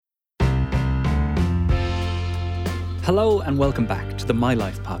Hello and welcome back to the My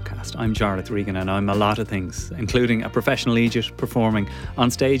Life podcast. I'm Jarlath Regan and I'm a lot of things, including a professional Egypt performing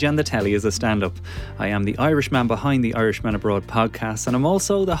on stage and the telly as a stand-up. I am the Irishman behind the Irishman Abroad podcast, and I'm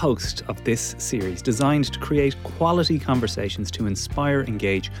also the host of this series designed to create quality conversations to inspire,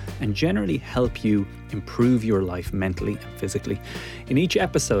 engage and generally help you improve your life mentally and physically. In each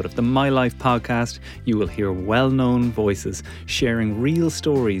episode of the My Life podcast, you will hear well-known voices sharing real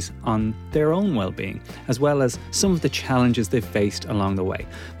stories on their own well-being, as well as some of the challenges they've faced along the way.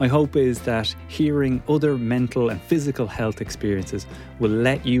 My hope is that hearing other mental and physical health experiences will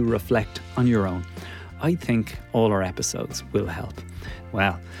let you reflect on your own. I think all our episodes will help.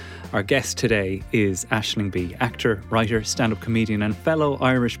 Well, our guest today is Aisling Bea, actor, writer, stand-up comedian and fellow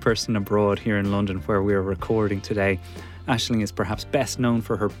Irish person abroad here in London, where we are recording today. Aisling is perhaps best known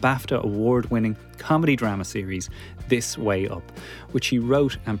for her BAFTA award-winning comedy drama series This Way Up, which she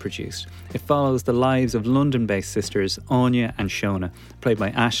wrote and produced. It follows the lives of London-based sisters Anya and Shona, played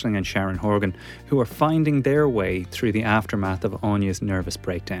by Aisling and Sharon Horgan, who are finding their way through the aftermath of Anya's nervous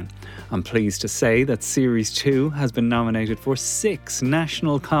breakdown. I'm pleased to say that Series 2 has been nominated for 6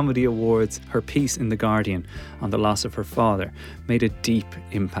 National Comedy Awards. Her piece in The Guardian on the loss of her father made a deep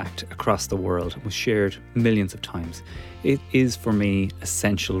impact across the world and was shared millions of times. It is, for me,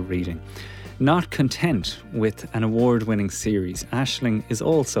 essential reading. Not content with an award-winning series, Aisling is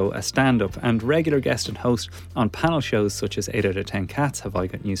also a stand-up and regular guest and host on panel shows such as 8 out of 10 Cats, Have I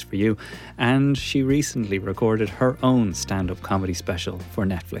Got News For You? And she recently recorded her own stand-up comedy special for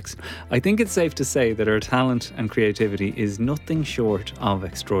Netflix. I think it's safe to say that her talent and creativity is nothing short of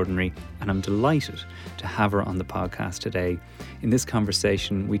extraordinary, and I'm delighted to have her on the podcast today. In this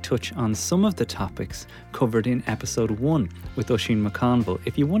conversation, we touch on some of the topics covered in episode 1 with Oisín McConville.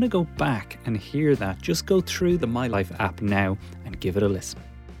 If you want to go back and hear that, just go through the My Life app now and give it a listen.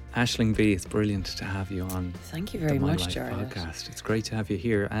 Aisling Bea, it's brilliant to have you on. Thank you very much, Jarlath. Podcast. It's great to have you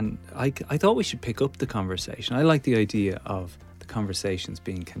here, and I thought we should pick up the conversation. I like the idea of the conversations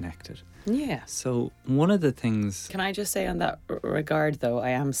being connected. Yeah. So one of the things... Can I just say on that regard, though, I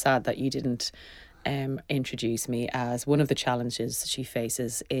am sad that you didn't introduce me, as one of the challenges she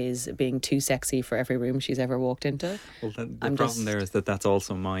faces is being too sexy for every room she's ever walked into. Well, the problem there is that that's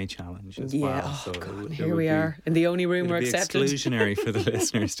also my challenge as well. Oh, so God, here we are in the only room we're accepted. It would be exclusionary for the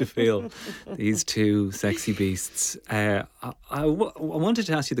listeners to feel these two sexy beasts. I wanted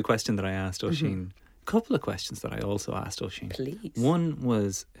to ask you the question that I asked Oisín. A couple of questions that I also asked Oisín. Please. One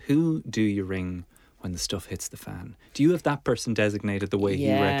was, who do you ring when the stuff hits the fan? Do you have that person designated the way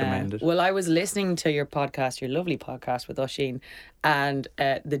he recommended? Well, I was listening to your podcast, your lovely podcast with Oisín, and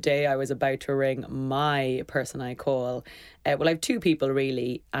the day I was about to ring my person I call, well, I have 2 people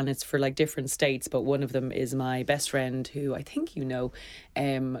really, and it's for like different states, but one of them is my best friend, who I think you know,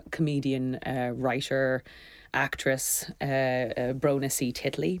 comedian, writer, actress, Brona C.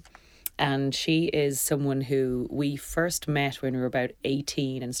 Titley. And she is someone who we first met when we were about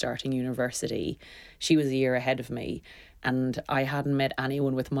 18 and starting university. She was a year ahead of me, and I hadn't met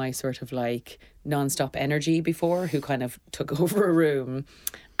anyone with my sort of like non-stop energy before, who kind of took over a room,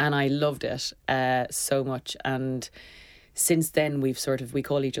 and I loved it so much. And since then we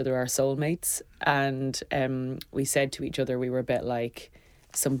call each other our soulmates, and we said to each other we were a bit like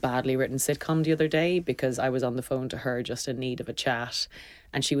some badly written sitcom the other day, because I was on the phone to her just in need of a chat,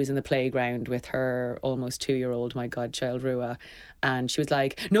 and she was in the playground with her almost 2-year-old, my godchild Rua, and she was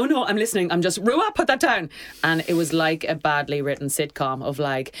like, no, I'm listening, I'm just, Rua, put that down. And it was like a badly written sitcom of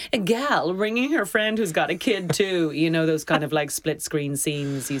like a gal ringing her friend who's got a kid too, you know, those kind of like split screen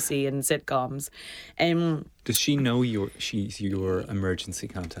scenes you see in sitcoms. Does she know she's your emergency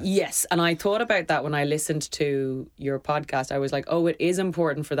contact? Yes, and I thought about that when I listened to your podcast. I was like, oh, it is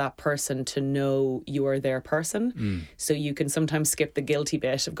important for that person to know you are their person. So you can sometimes skip the guilty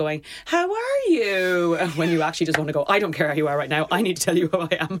bit of going, how are you? When you actually just want to go, I don't care how you are right now, I need to tell you who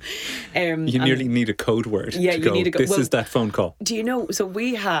I am. You nearly need a code word to go, need this is that phone call. Do you know, so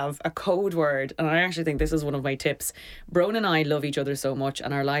we have a code word, and I actually think this is one of my tips. Bron and I love each other so much,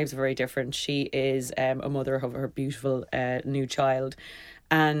 and our lives are very different. She is a mother of her beautiful new child,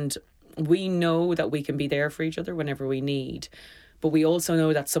 and we know that we can be there for each other whenever we need, but we also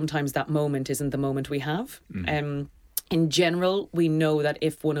know that sometimes that moment isn't the moment we have. In general, we know that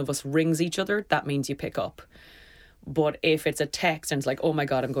if one of us rings each other, that means you pick up. But if it's a text and it's like, oh my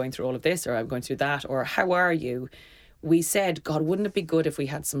God, I'm going through all of this, or I'm going through that, or how are you? We said, God, wouldn't it be good if we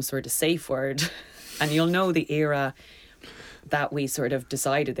had some sort of safe word? And you'll know the era that we sort of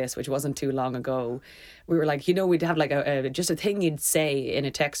decided this, which wasn't too long ago. We were like, we'd have like just a thing you'd say in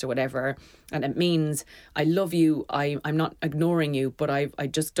a text or whatever, and it means I love you, I'm not ignoring you, but I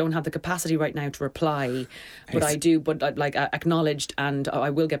just don't have the capacity right now to reply, but I do, but like acknowledged, and I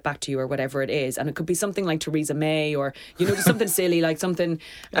will get back to you, or whatever it is. And it could be something like Theresa May, or just something silly, like something,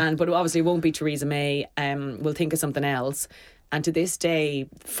 but obviously it won't be Theresa May. We'll think of something else. And to this day,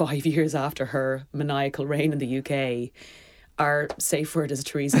 5 years after her maniacal reign in the UK, our safe word is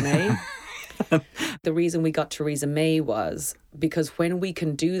Theresa May. The reason we got Theresa May was because when we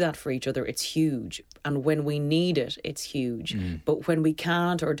can do that for each other, it's huge. And when we need it, it's huge. But when we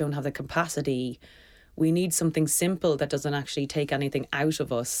can't or don't have the capacity, we need something simple that doesn't actually take anything out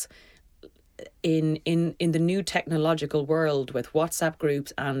of us. In the new technological world with WhatsApp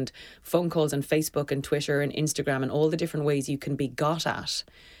groups and phone calls and Facebook and Twitter and Instagram and all the different ways you can be got at,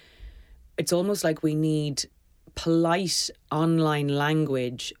 it's almost like we need polite online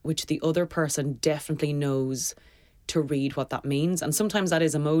language which the other person definitely knows to read what that means. And sometimes that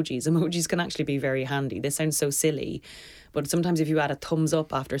is emojis. Emojis can actually be very handy. This sounds so silly, but sometimes if you add a thumbs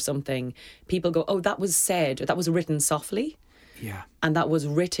up after something, people go, oh, that was said, or that was written softly. Yeah. And that was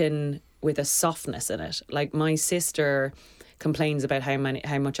written with a softness in it. Like my sister complains about how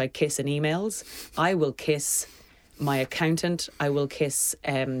much I kiss in emails. I will kiss my accountant. I will kiss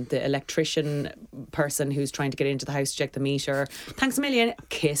the electrician person who's trying to get into the house to check the meter. Thanks a million.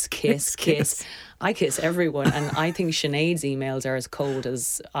 Kiss, kiss, kiss. I kiss everyone. And I think Sinead's emails are as cold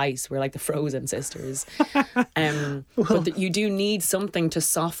as ice. We're like the Frozen sisters. But you do need something to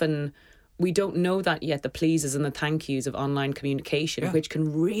soften. We don't know that yet, the pleases and the thank yous of online communication, which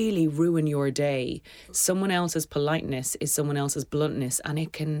can really ruin your day. Someone else's politeness is someone else's bluntness, and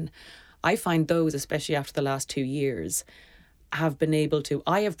it can, I find those, especially after the last 2 years, have been able to,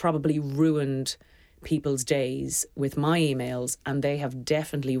 I have probably ruined people's days with my emails, and they have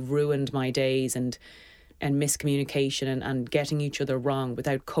definitely ruined my days and miscommunication and getting each other wrong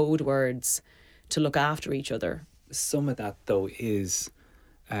without code words to look after each other. Some of that, though, is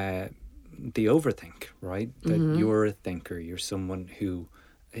the overthink, right? That you're a thinker, you're someone who,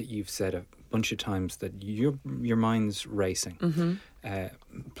 you've said a bunch of times that your mind's racing.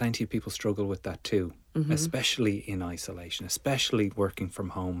 Plenty of people struggle with that too, especially in isolation, especially working from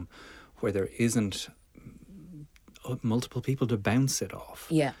home where there isn't multiple people to bounce it off.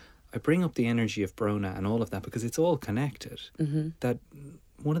 Yeah. I bring up the energy of Brona and all of that because it's all connected. That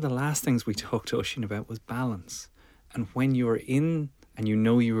one of the last things we talked to Oisín about was balance. And when you're in and you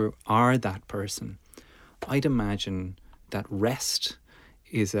know you are that person, I'd imagine that rest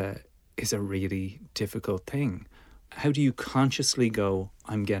is a really difficult thing. How do you consciously go,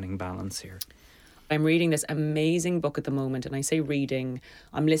 I'm getting balance here? I'm reading this amazing book at the moment, and I say reading,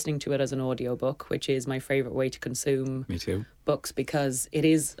 I'm listening to it as an audiobook, which is my favourite way to consume Me too. books, because it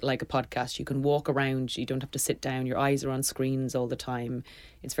is like a podcast. You can walk around, you don't have to sit down, your eyes are on screens all the time.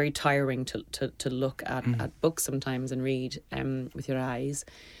 It's very tiring to look at books sometimes and read with your eyes.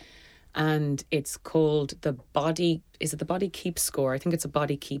 And it's called The Body Keep Score? I think it's a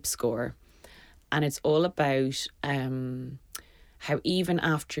Body Keep Score. And it's all about how even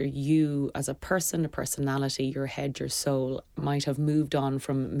after you as a person, a personality, your head, your soul might have moved on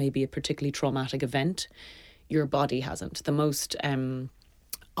from maybe a particularly traumatic event, your body hasn't. The most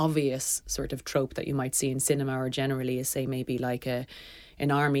obvious sort of trope that you might see in cinema or generally is, say, maybe like an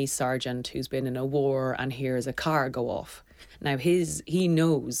army sergeant who's been in a war and hears a car go off. Now he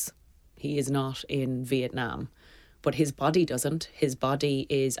knows he is not in Vietnam, but his body doesn't. His body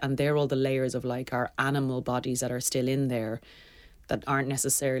is, and they're all the layers of like our animal bodies that are still in there that aren't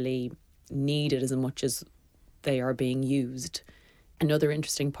necessarily needed as much as they are being used. Another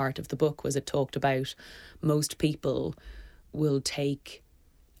interesting part of the book was it talked about most people will take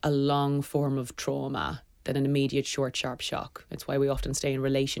a long form of trauma than an immediate short, sharp shock. It's why we often stay in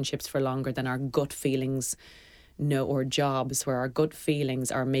relationships for longer than our gut feelings know, or jobs where our gut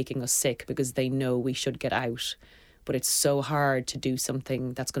feelings are making us sick because they know we should get out. But it's so hard to do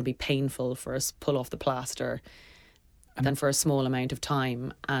something that's going to be painful for us, pull off the plaster, than for a small amount of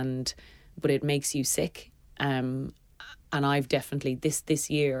time. But it makes you sick. And I've definitely this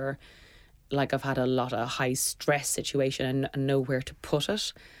year, like I've had a lot of high stress situation and know where to put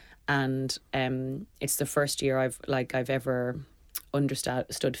it. And it's the first year I've ever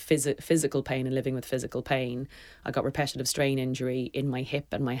understood physical pain and living with physical pain. I got repetitive strain injury in my hip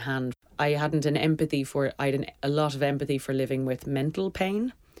and my hand. I had a lot of empathy for living with mental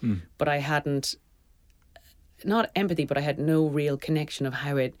pain, but I hadn't, not empathy, but I had no real connection of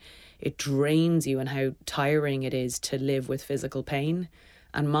how it drains you and how tiring it is to live with physical pain.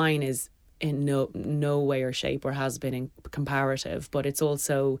 And mine is in no way or shape or has been in comparative. But it's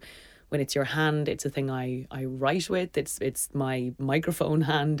also, when it's your hand, it's a thing I write with. It's my microphone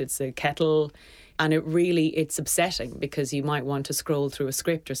hand. It's a kettle. And it's upsetting because you might want to scroll through a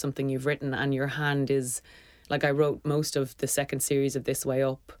script or something you've written and your hand is, like, I wrote most of the second series of This Way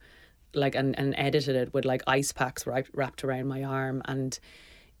Up, like, and edited it with like ice packs wrapped around my arm. And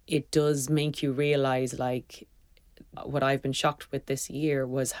it does make you realise, like, what I've been shocked with this year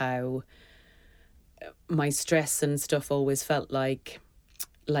was how my stress and stuff always felt like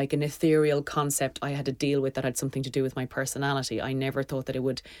an ethereal concept I had to deal with that had something to do with my personality. I never thought that it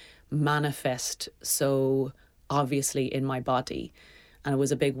would manifest so obviously in my body. And it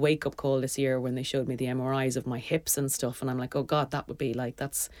was a big wake-up call this year when they showed me the MRIs of my hips and stuff. And I'm like, oh God, that would be like,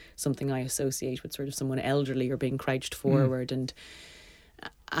 that's something I associate with sort of someone elderly or being crouched forward.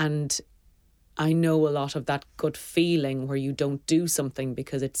 And I know a lot of that gut feeling where you don't do something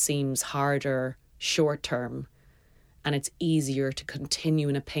because it seems harder short term and it's easier to continue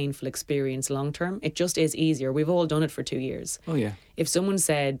in a painful experience long term. It just is easier. We've all done it for 2 years. Oh yeah. If someone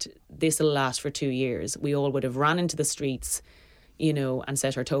said this will last for 2 years, we all would have ran into the streets, you know, and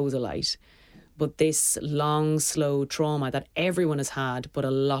set our toes alight. But this long, slow trauma that everyone has had, but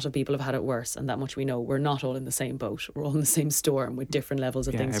a lot of people have had it worse, and that much we know. We're not all in the same boat. We're all in the same storm with different levels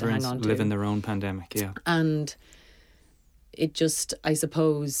of things to hang on to. Everyone's living their own pandemic, yeah. And it just, I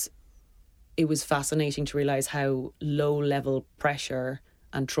suppose, it was fascinating to realise how low level pressure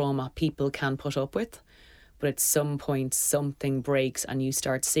and trauma people can put up with. But at some point, something breaks and you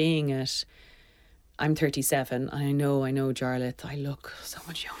start seeing it. I'm 37. I know, Jarlath, I look so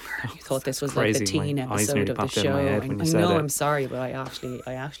much younger. You thought this was crazy. Like the teen episode of the show. I know, I'm sorry, but I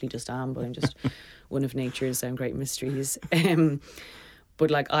actually just am. But I'm just one of nature's great mysteries.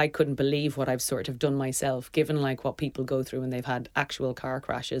 But like, I couldn't believe what I've sort of done myself, given like what people go through when they've had actual car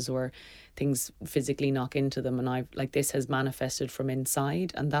crashes or things physically knock into them. And I've like, this has manifested from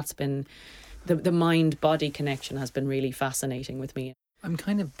inside, and that's been the mind-body connection has been really fascinating with me. I'm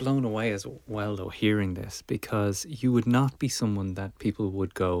kind of blown away as well, though, hearing this, because you would not be someone that people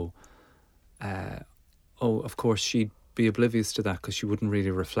would go, oh, of course, she'd be oblivious to that because she wouldn't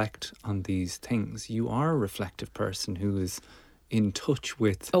really reflect on these things. You are a reflective person who is in touch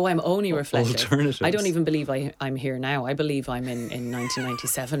with I'm only reflective. Alternatives. I don't even believe I'm here now. I believe I'm in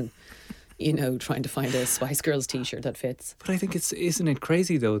 1997, you know, trying to find a Spice Girls t-shirt that fits. But I think isn't it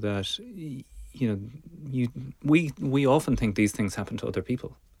crazy, though, that... you know, we often think these things happen to other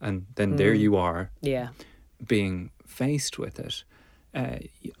people, and then there you are, being faced with it.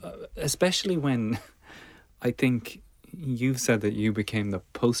 Especially when I think you've said that you became the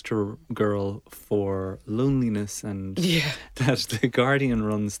poster girl for loneliness, and that The Guardian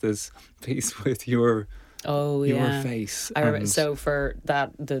runs this piece with your face. I remember, so for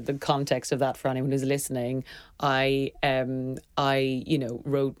that, the context of that for anyone who's listening, I you know,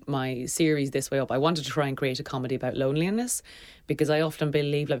 wrote my series This Way Up. I wanted to try and create a comedy about loneliness, because I often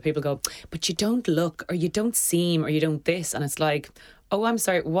believe, like, people go, but you don't look, or you don't seem, or you don't this, and it's like, oh, I'm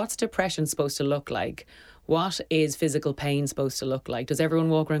sorry, what's depression supposed to look like? What is physical pain supposed to look like? Does everyone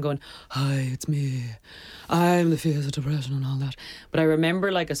walk around going, hi, it's me, I'm the face of depression and all that? But I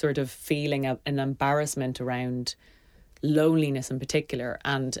remember like a sort of feeling of an embarrassment around loneliness in particular.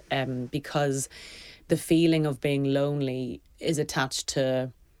 And because the feeling of being lonely is attached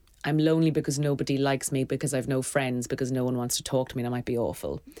to, I'm lonely because nobody likes me, because I've no friends, because no one wants to talk to me, and I might be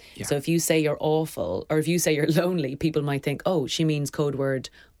awful. Yeah. So if you say you're awful, or if you say you're lonely, people might think, oh, she means code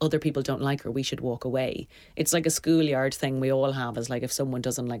word, other people don't like her, we should walk away. It's like a schoolyard thing we all have, is like, if someone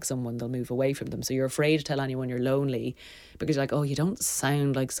doesn't like someone, they'll move away from them. So you're afraid to tell anyone you're lonely because you're like, oh, you don't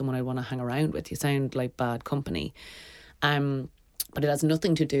sound like someone I'd want to hang around with. You sound like bad company. But it has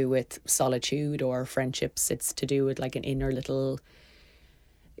nothing to do with solitude or friendships. It's to do with like an inner little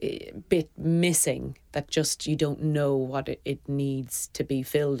bit missing, that just you don't know what it needs to be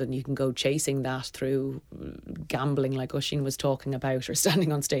filled, and you can go chasing that through gambling, like Oisín was talking about, or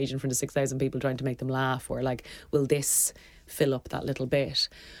standing on stage in front of 6,000 people trying to make them laugh, or like, will this fill up that little bit?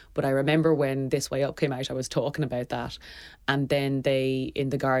 But I remember when This Way Up came out, I was talking about that, and then they, in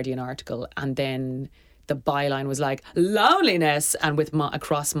the Guardian article, and then the byline was like, loneliness, and with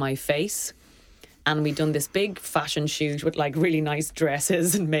across my face. And we'd done this big fashion shoot with like really nice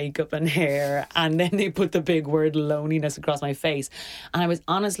dresses and makeup and hair. And then they put the big word loneliness across my face. And I was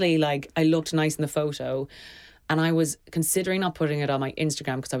honestly like, I looked nice in the photo. And I was considering not putting it on my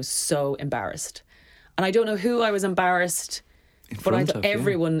Instagram because I was so embarrassed. And I don't know who I was embarrassed, but I thought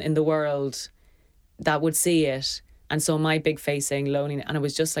everyone in the world that would see it And so my big face saying loneliness, and it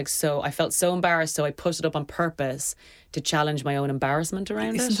was just like, so I felt so embarrassed, so I put it up on purpose to challenge my own embarrassment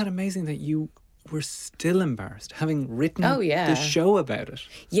around Isn't it. that amazing that you were still embarrassed, having written Oh, yeah. the show about it?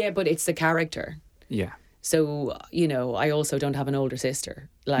 Yeah, but it's the character. Yeah. So, you know, I also don't have an older sister.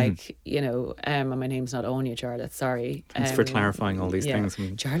 Like, you know, and my name's not Anya, Charlotte, sorry. Thanks for clarifying all these things.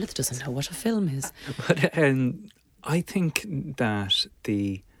 Charlotte doesn't know what a film is. But I think that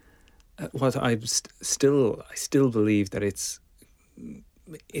what I still believe that it's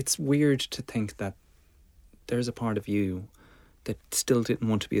weird to think that there's a part of you that still didn't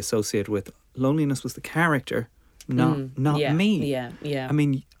want to be associated with. Loneliness was the character, not me. Yeah, yeah. I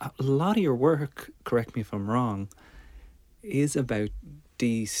mean, a lot of your work, correct me if I'm wrong, is about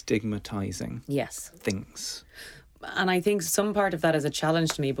destigmatizing things. And I think some part of that is a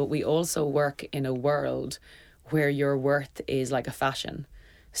challenge to me, but we also work in a world where your worth is like a fashion.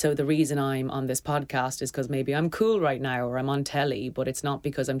 So the reason I'm on this podcast is because maybe I'm cool right now or I'm on telly, but it's not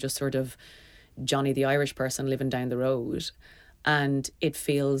because I'm just sort of Johnny the Irish person living down the road. And it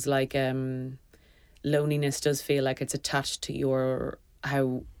feels like loneliness does feel like it's attached to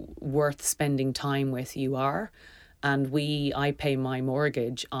how worth spending time with you are. And I pay my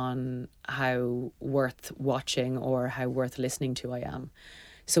mortgage on how worth watching or how worth listening to I am.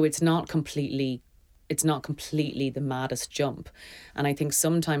 So it's not completely the maddest jump. And I think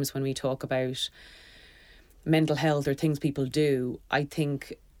sometimes when we talk about mental health or things people do,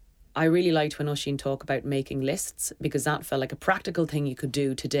 I really liked when Oisín talked about making lists, because that felt like a practical thing you could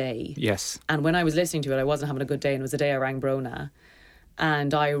do today. Yes. And when I was listening to it, I wasn't having a good day, and it was the day I rang Brona.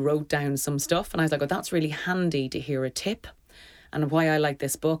 And I wrote down some stuff, and I was like, oh, that's really handy to hear a tip. And why I like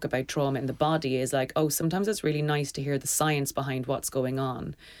this book about trauma in the body is like, oh, sometimes it's really nice to hear the science behind what's going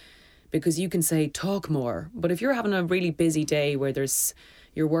on. Because you can say, talk more. But if you're having a really busy day where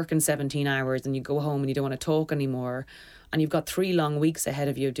you're working 17 hours and you go home and you don't want to talk anymore, and you've got 3 long weeks ahead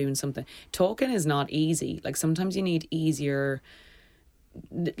of you doing something, talking is not easy. Like sometimes you need easier,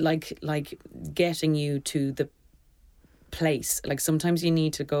 like getting you to the place. Like sometimes you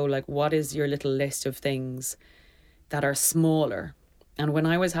need to go like, what is your little list of things that are smaller? And when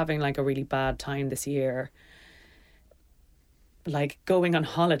I was having like a really bad time this year, like going on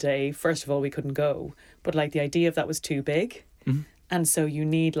holiday, first of all, we couldn't go, but like the idea of that was too big. Mm-hmm. And so you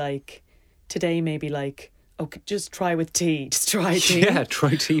need like today maybe like, okay, just try with tea, just try tea. Yeah,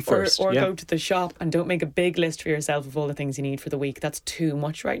 try tea first. Or go to the shop, and don't make a big list for yourself of all the things you need for the week. That's too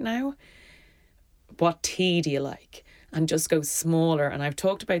much right now. What tea do you like? And just go smaller. And I've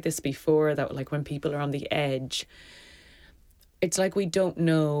talked about this before, that like when people are on the edge, it's like we don't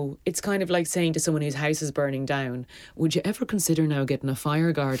know. It's kind of like saying to someone whose house is burning down, would you ever consider now getting a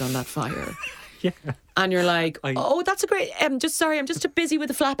fire guard on that fire? Yeah. And you're like, oh, that's a great, I'm just too busy with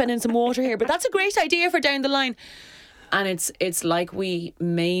the flapping and some water here, but that's a great idea for down the line. And it's like you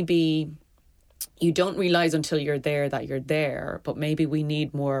don't realise until you're there that you're there, but maybe we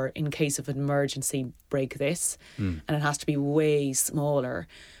need more in case of an emergency, break this. And it has to be way smaller.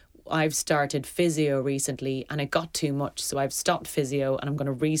 I've started physio recently and it got too much, so I've stopped physio and I'm going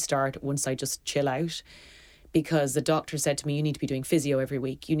to restart once I just chill out, because the doctor said to me, you need to be doing physio every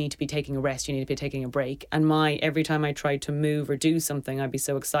week, you need to be taking a rest, you need to be taking a break. And every time I tried to move or do something, I'd be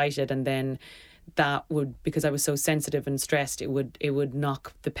so excited, and then that would, because I was so sensitive and stressed, it would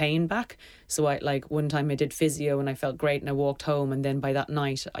knock the pain back. So I, like, one time I did physio and I felt great and I walked home, and then by that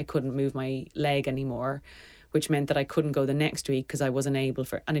night I couldn't move my leg anymore, which meant that I couldn't go the next week because I wasn't able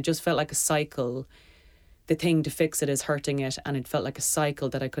and it just felt like a cycle. The thing to fix it is hurting it, and it felt like a cycle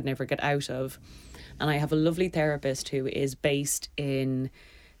that I could never get out of. And I have a lovely therapist who is based in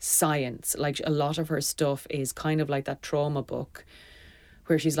science. Like, a lot of her stuff is kind of like that trauma book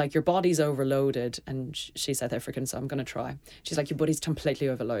where she's like, your body's overloaded, and she's South African, so I'm going to try. She's like, your body's completely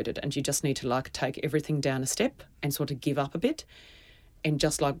overloaded and you just need to like take everything down a step and sort of give up a bit and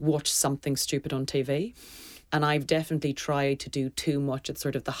just like watch something stupid on TV. And I've definitely tried to do too much at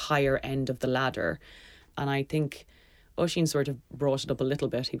sort of the higher end of the ladder. And I think Oisín sort of brought it up a little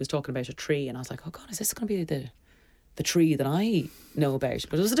bit. He was talking about a tree, and I was like, oh God, is this going to be the tree that I know about?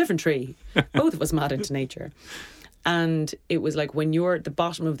 But it was a different tree. Both of us mad into nature. And it was like, when you're at the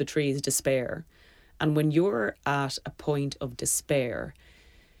bottom of the tree is despair. And when you're at a point of despair,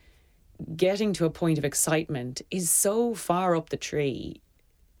 getting to a point of excitement is so far up the tree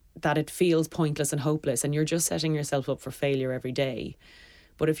that it feels pointless and hopeless, and you're just setting yourself up for failure every day.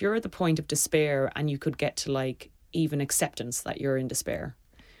 But if you're at the point of despair and you could get to like even acceptance that you're in despair,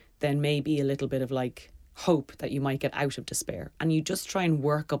 then maybe a little bit of like hope that you might get out of despair, and you just try and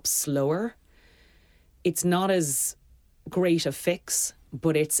work up slower. It's not as great a fix,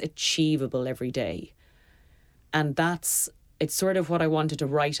 but it's achievable every day. And it's sort of what I wanted to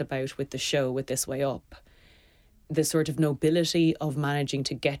write about with the show, with This Way Up. The sort of nobility of managing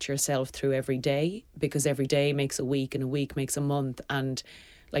to get yourself through every day, because every day makes a week and a week makes a month. And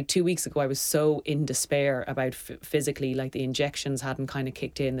like 2 weeks ago, I was so in despair about physically, like the injections hadn't kind of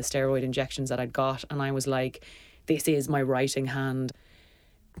kicked in, the steroid injections that I'd got. And I was like, this is my writing hand.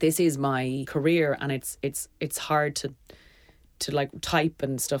 This is my career. And it's hard to like type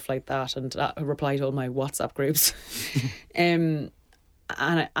and stuff like that and reply to all my WhatsApp groups. And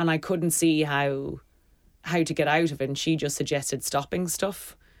I couldn't see how to get out of it. And she just suggested stopping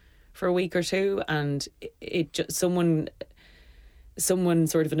stuff for a week or two. And it just, someone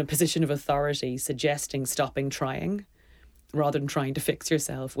sort of in a position of authority suggesting stopping trying rather than trying to fix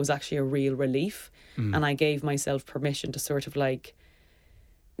yourself was actually a real relief. And I gave myself permission to sort of like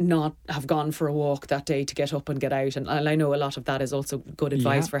not have gone for a walk that day to get up and get out. And I know a lot of that is also good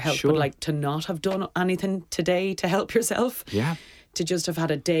advice for health, but like to not have done anything today to help yourself. Yeah. To just have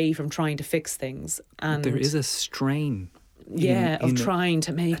had a day from trying to fix things. And there is a strain. Of trying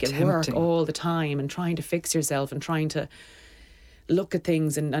to make it work attempting. all the time and trying to fix yourself and trying to look at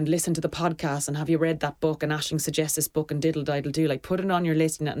things and listen to the podcast and have you read that book and Aisling suggests this book and diddle diddle do, like put it on your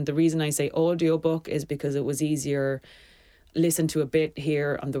list. And the reason I say audio book is because it was easier. Listen to a bit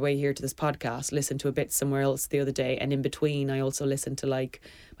here on the way here to this podcast, listen to a bit somewhere else the other day, and in between I also listened to like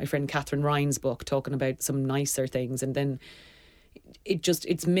my friend Catherine Ryan's book talking about some nicer things. And then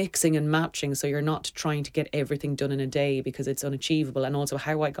it's mixing and matching, so you're not trying to get everything done in a day because it's unachievable. And also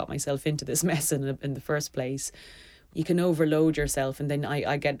how I got myself into this mess in the first place. You can overload yourself, and then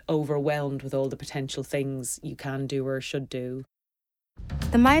I get overwhelmed with all the potential things you can do or should do.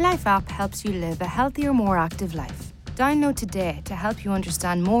 The My Life app helps you live a healthier, more active life. Download today to help you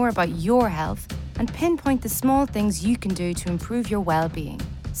understand more about your health and pinpoint the small things you can do to improve your well-being.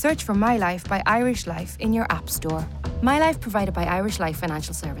 Search for My Life by Irish Life in your app store. My Life provided by Irish Life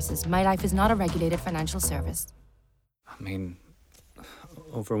Financial Services. My Life is not a regulated financial service. I mean,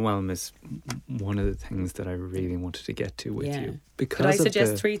 overwhelm is one of the things that I really wanted to get to with you. Because could I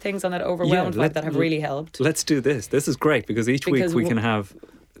suggest 3 things on that overwhelmed that have really helped? Let's do this. This is great because each week we can have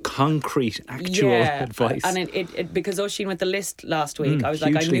concrete, actual advice. And it because Oisín with the list last week, I was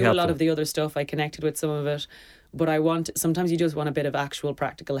like, I knew helpful. a lot of the other stuff, I connected with some of it, but sometimes you just want a bit of actual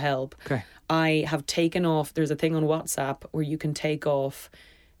practical help. Okay. I have taken off, there's a thing on WhatsApp where you can take off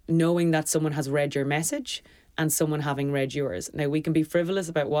knowing that someone has read your message and someone having read yours. Now, we can be frivolous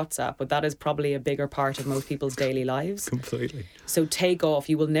about WhatsApp, but that is probably a bigger part of most people's daily lives. Completely. So take off.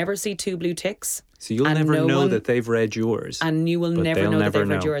 You will never see 2 blue ticks. So you'll never know that they've read yours. And you will never know that they've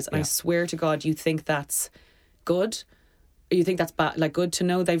read yours. And Yeah. I swear to God, you think that's good? You think that's bad, like good to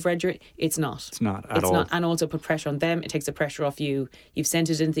know they've read your... It's not. It's not at all. Not. And also put pressure on them. It takes the pressure off you. You've sent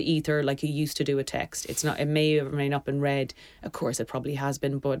it into the ether like you used to do a text. It's not. It may or may not been read. Of course, it probably has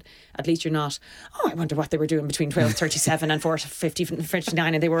been, but at least you're not, I wonder what they were doing between 12:37 and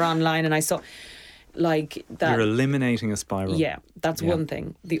 4:59 and they were online and I saw... Like that. You're eliminating a spiral. Yeah, that's one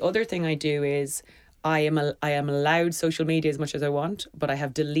thing. The other thing I do is I am allowed social media as much as I want, but I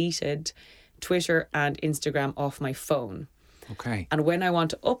have deleted Twitter and Instagram off my phone. Okay. And when I want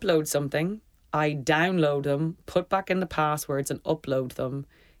to upload something, I download them, put back in the passwords and upload them,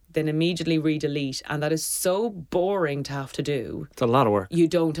 then immediately re-delete. And that is so boring to have to do. It's a lot of work. You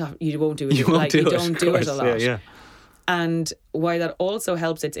won't do it. You won't do it a lot. Yeah. And why that also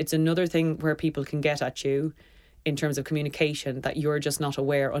helps, it's another thing where people can get at you in terms of communication that you're just not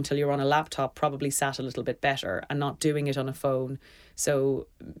aware until you're on a laptop, probably sat a little bit better and not doing it on a phone. So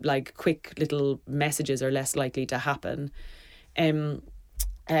like quick little messages are less likely to happen.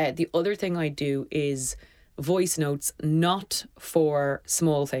 The other thing I do is voice notes, not for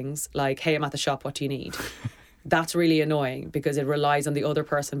small things like, hey, I'm at the shop, what do you need? That's really annoying because it relies on the other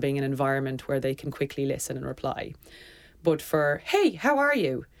person being in an environment where they can quickly listen and reply. But for, hey, how are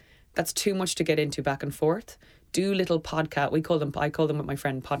you? That's too much to get into back and forth. Do little podcast. I call them with my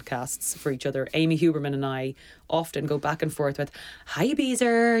friend podcasts for each other. Amy Huberman and I often go back and forth with, hi,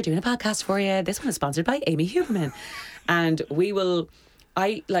 Beezer, doing a podcast for you. This one is sponsored by Amy Huberman. And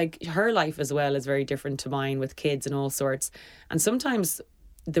her life as well is very different to mine with kids and all sorts. And sometimes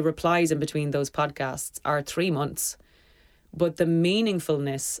the replies in between those podcasts are 3 months. But the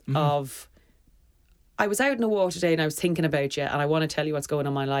meaningfulness of, I was out in a walk today and I was thinking about you and I want to tell you what's going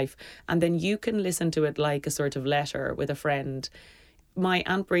on in my life. And then you can listen to it like a sort of letter with a friend. My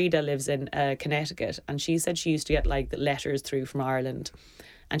Aunt Breda lives in Connecticut and she said she used to get like the letters through from Ireland.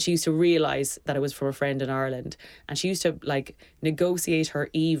 And she used to realise that it was from a friend in Ireland. And she used to like negotiate her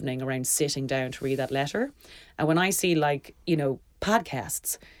evening around sitting down to read that letter. And when I see like,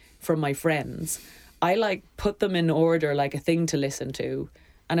 podcasts from my friends, I like put them in order, like a thing to listen to.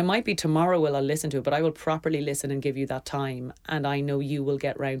 And it might be tomorrow will I'll listen to it, but I will properly listen and give you that time. And I know you will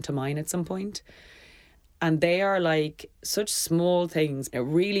get round to mine at some point. And they are like such small things. It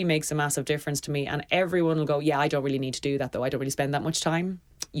really makes a massive difference to me. And everyone will go, yeah, I don't really need to do that though. I don't really spend that much time.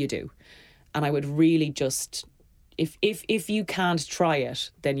 You do. And I would really just, if you can't try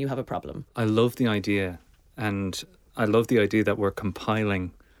it, then you have a problem. I love the idea. And I love the idea that we're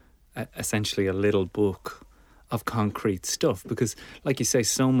compiling essentially a little book of concrete stuff, because like you say,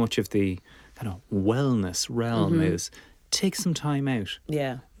 so much of the kind of wellness realm is take some time out.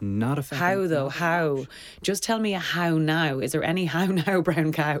 Yeah. Not affecting. How though? How? Just tell me a how now. Is there any how now,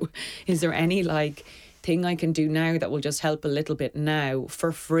 brown cow? Is there any like thing I can do now that will just help a little bit now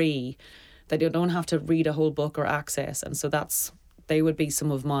for free, that you don't have to read a whole book or access? And so they would be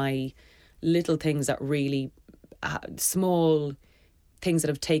some of my little things that really, small things that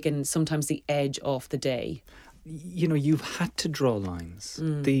have taken sometimes the edge off the day. You know, you've had to draw lines.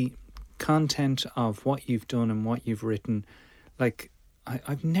 The content of what you've done and what you've written, like,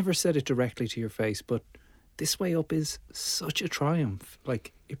 I've never said it directly to your face, but This Way Up is such a triumph.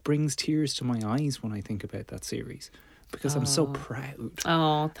 Like, it brings tears to my eyes when I think about that series, because I'm so proud.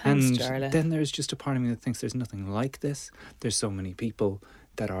 Oh, thanks, and Jarlath. then there's just a part of me that thinks there's nothing like this. There's so many people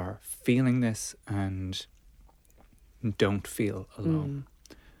that are feeling this and don't feel alone.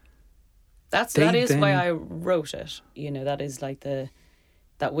 That is why I wrote it. You know, that is like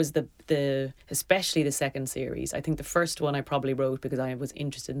that was the especially the second series. I think the first one I probably wrote because I was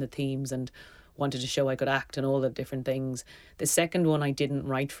interested in the themes and wanted to show I could act and all the different things. The second one I didn't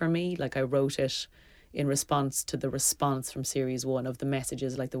write for me. Like, I wrote it in response to the response from series one of the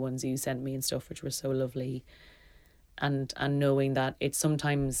messages, like the ones you sent me and stuff, which were so lovely. And knowing that it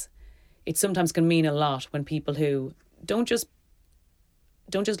sometimes can mean a lot when people who don't just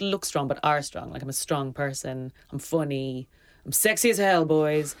look strong but are strong. Like, I'm a strong person, I'm funny, I'm sexy as hell,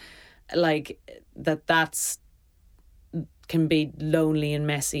 boys. Like, that's can be lonely and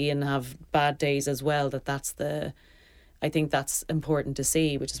messy and have bad days as well. I think that's important to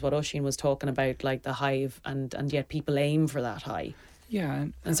see, which is what Oisín was talking about, like the hive, and yet people aim for that high. Yeah.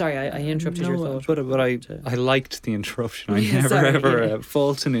 And sorry, I interrupted your thought. But I liked the interruption. I never ever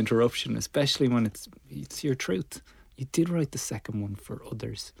fault an interruption, especially when it's your truth. You did write the second one for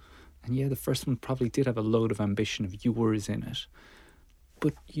others. And yeah, the first one probably did have a load of ambition of yours in it.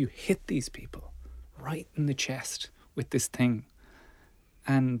 But you hit these people right in the chest with this thing.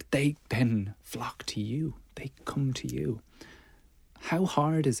 And they then flock to you. They come to you. How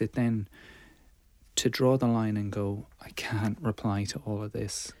hard is it then to draw the line and go, I can't reply to all of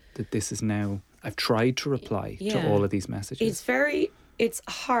this, that this is now, I've tried to reply to all of these messages. It's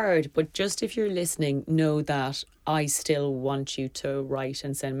hard, but just if you're listening, know that I still want you to write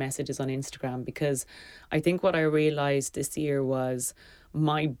and send messages on Instagram, because I think what I realised this year was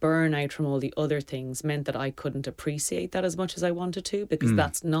my burnout from all the other things meant that I couldn't appreciate that as much as I wanted to, because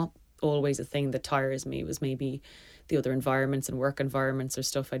that's not always a thing that tires me. It was maybe the other environments and work environments or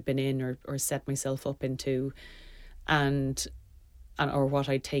stuff I'd been in or set myself up into, and or what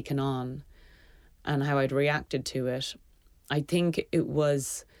I'd taken on and how I'd reacted to it. I think it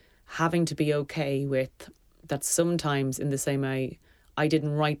was having to be okay with that sometimes, in the same way, I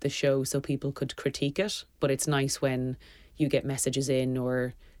didn't write the show so people could critique it, but it's nice when you get messages in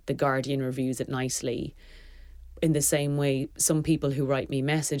or The Guardian reviews it nicely. In the same way, some people who write me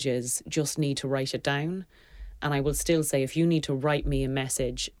messages just need to write it down. And I will still say, if you need to write me a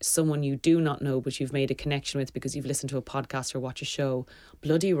message, someone you do not know but you've made a connection with because you've listened to a podcast or watch a show,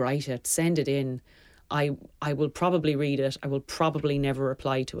 bloody write it, send it in. I will probably read it. I will probably never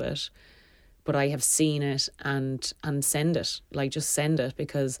reply to it. But I have seen it and send it. Like, just send it,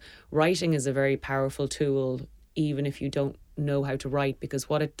 because writing is a very powerful tool, even if you don't know how to write, because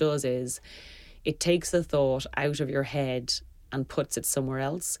what it does is it takes the thought out of your head and puts it somewhere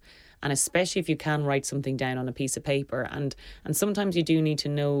else. And especially if you can write something down on a piece of paper. And sometimes you do need to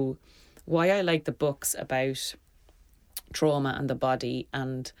know why I like the books about trauma and the body,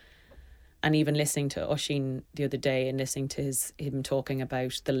 and even listening to Oisín the other day and listening to him talking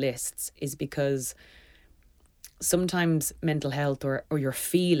about the lists, is because sometimes mental health or your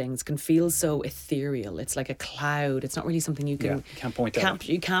feelings can feel so ethereal. It's like a cloud. It's not really something you can... you can't point out.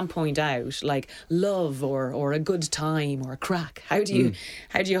 You can't point out, like love or a good time or a crack. How do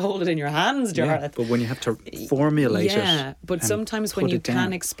you hold it in your hands, Jarlath? Yeah, but when you have to formulate it... Yeah, but sometimes when you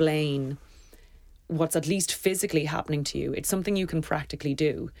can explain what's at least physically happening to you, it's something you can practically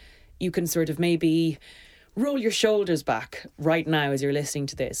do. You can sort of maybe roll your shoulders back right now as you're listening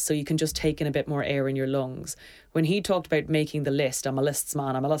to this so you can just take in a bit more air in your lungs. When he talked about making the list, I'm a lists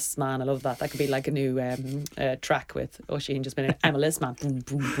man, I love that. That could be like a new track with Oisin just been, I'm a list man, boom,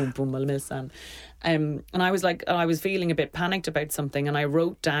 boom, boom, boom, I'm a list man. And I was like, I was feeling a bit panicked about something, and I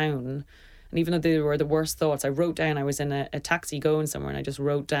wrote down, and even though they were the worst thoughts, I wrote down, I was in a taxi going somewhere, and I just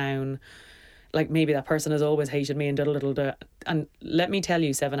wrote down, like, maybe that person has always hated me and da. And let me tell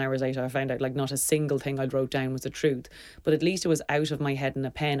you, 7 hours later, I found out like not a single thing I wrote down was the truth. But at least it was out of my head in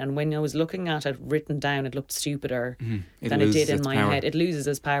a pen. And when I was looking at it written down, it looked stupider than it did in my head. It loses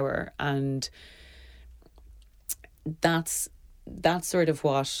its power. And that's sort of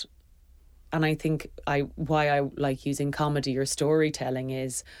what... And I think why I like using comedy or storytelling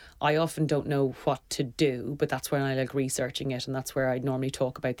is I often don't know what to do, but that's when I like researching it, and that's where I normally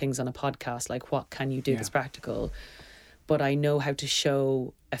talk about things on a podcast, like what can you do that's practical. But I know how to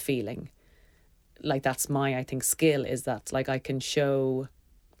show a feeling. Like that's my, I think, skill, is that like I can show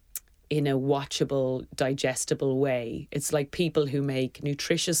in a watchable, digestible way. It's like people who make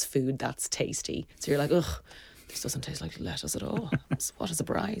nutritious food that's tasty. So you're like, ugh, this doesn't taste like lettuce at all. What a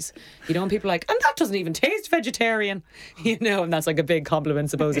surprise. You know, and people are like, and that doesn't even taste vegetarian. You know, and that's like a big compliment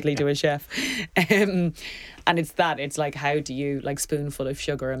supposedly to a chef. And it's like, how do you like spoonful of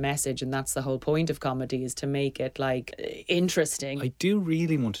sugar a message? And that's the whole point of comedy, is to make it like interesting. I do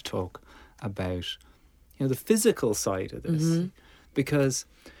really want to talk about, you know, the physical side of this, because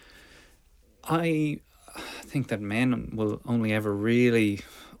I think that men will only ever really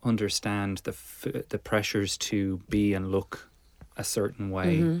understand the pressures to be and look a certain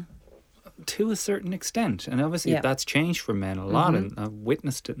way to a certain extent, and obviously that's changed for men a lot, and I've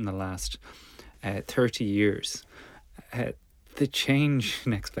witnessed it in the last 30 years. The change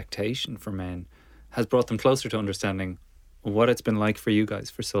in expectation for men has brought them closer to understanding what it's been like for you guys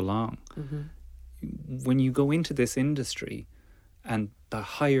for so long. When you go into this industry and the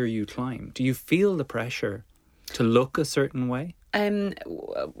higher you climb, do you feel the pressure to look a certain way?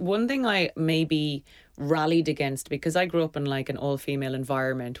 One thing I maybe rallied against, because I grew up in like an all-female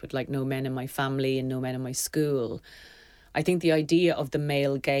environment with like no men in my family and no men in my school, I think the idea of the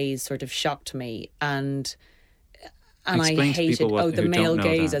male gaze sort of shocked me, and I hated the male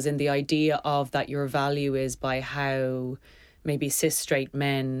gaze, as in the idea of that your value is by how maybe cis straight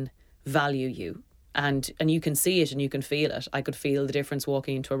men value you. And you can see it and you can feel it. I could feel the difference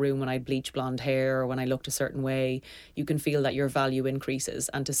walking into a room when I had bleached blonde hair or when I looked a certain way. You can feel that your value increases.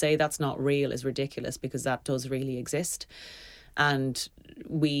 And to say that's not real is ridiculous, because that does really exist. And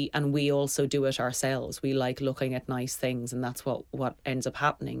we also do it ourselves. We like looking at nice things, and that's what ends up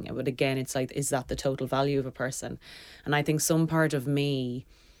happening. But again, it's like, is that the total value of a person? And I think some part of me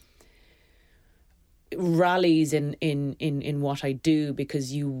rallies in what I do,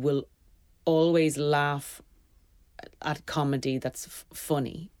 because you will always laugh at comedy that's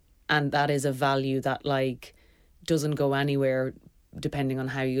funny, and that is a value that like doesn't go anywhere depending on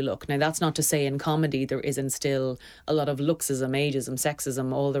how you look. Now, that's not to say in comedy there isn't still a lot of looksism, ageism,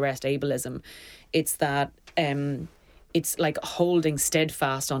 sexism, all the rest, ableism. It's that it's like holding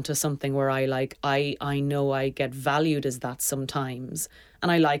steadfast onto something where I know I get valued as that sometimes. And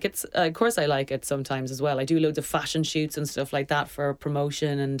I like it. Of course, I like it sometimes as well. I do loads of fashion shoots and stuff like that for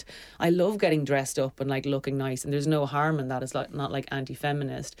promotion. And I love getting dressed up and like looking nice. And there's no harm in that. It's like not like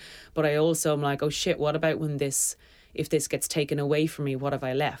anti-feminist. But I also am like, oh shit, what about if this gets taken away from me, what have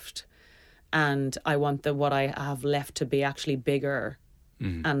I left? And I want what I have left to be actually bigger.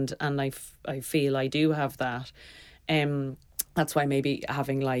 And I feel I do have that. That's why maybe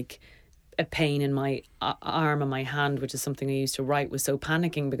having like a pain in my arm and my hand, which is something I used to write, was so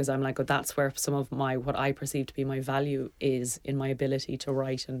panicking, because I'm like, oh, that's where some of what I perceive to be my value is, in my ability to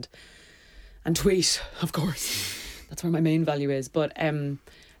write and tweet, of course. That's where my main value is. But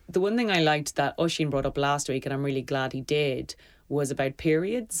the one thing I liked that Oisin brought up last week, and I'm really glad he did, was about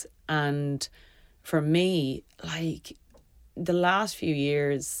periods. And for me, like the last few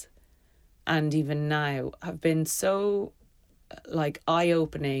years and even now have been so like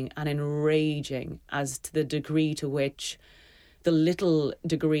eye-opening and enraging as to the degree to which the little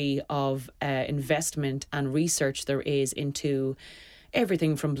degree of investment and research there is into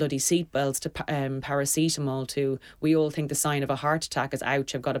everything from bloody seatbelts to paracetamol to, we all think the sign of a heart attack is,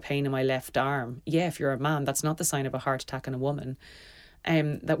 ouch, I've got a pain in my left arm. Yeah, if you're a man, that's not the sign of a heart attack in a woman.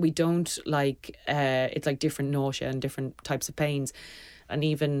 That we don't like, it's like different nausea and different types of pains. And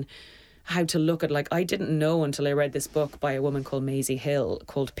even how to look at, like, I didn't know until I read this book by a woman called Maisie Hill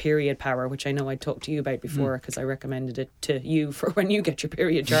called Period Power, which I know I talked to you about before because I recommended it to you for when you get your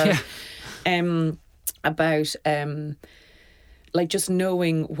period, Charlie. Yeah. About like just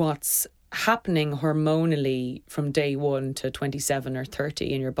knowing what's happening hormonally from day 1 to 27 or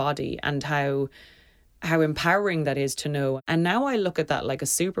 30 in your body, and how empowering that is to know. And now I look at that like a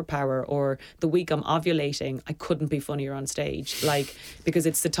superpower. Or the week I'm ovulating, I couldn't be funnier on stage, like, because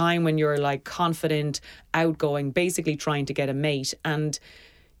it's the time when you're like confident, outgoing, basically trying to get a mate, and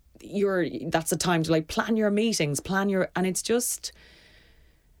that's the time to like plan your meetings, and it's just.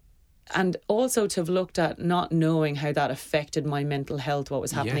 And also to have looked at not knowing how that affected my mental health, what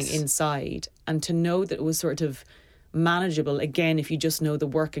was happening inside, and to know that it was sort of manageable, again, if you just know the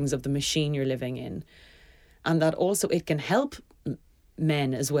workings of the machine you're living in. And that also it can help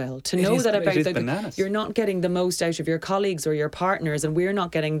men as well, to know that about you're not getting the most out of your colleagues or your partners, and we're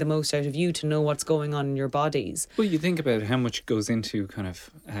not getting the most out of you, to know what's going on in your bodies. Well, you think about how much goes into kind of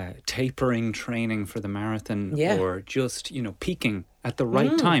tapering training for the marathon, or just, peaking at the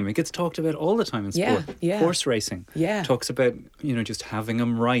right time. It gets talked about all the time in sport. Horse racing talks about, just having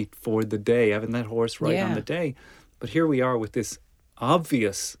them right for the day, having that horse right on the day. But here we are with this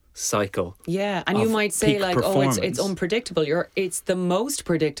obvious cycle. Yeah, and you might say like, it's unpredictable. It's the most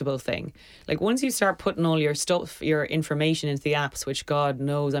predictable thing. Like, once you start putting all your stuff, your information into the apps, which God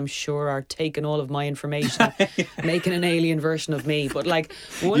knows I'm sure are taking all of my information, making an alien version of me. But like,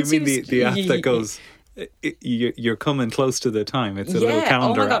 once you mean the app that goes, you're coming close to the time. It's a little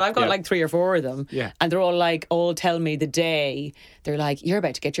calendar. Oh my God, I've got like 3 or 4 of them. Yeah. And they're all tell me the day. They're like, you're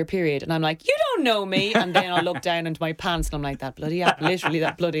about to get your period. And I'm like, you don't know me. And then I'll look down into my pants and I'm like, that bloody app, literally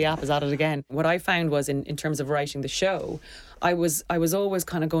that bloody app is at it again. What I found was in terms of writing the show, I was always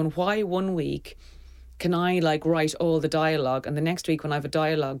kind of going, why one week can I like write all the dialogue, and the next week when I have a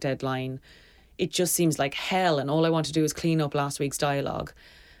dialogue deadline, it just seems like hell, and all I want to do is clean up last week's dialogue.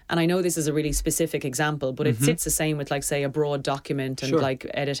 And I know this is a really specific example, but it sits the same with, like, say, a broad document and like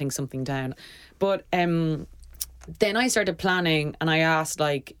editing something down. But then I started planning, and I asked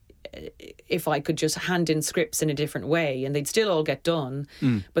like if I could just hand in scripts in a different way, and they'd still all get done.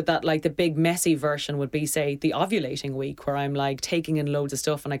 But that, like, the big messy version would be, say, the ovulating week, where I'm like taking in loads of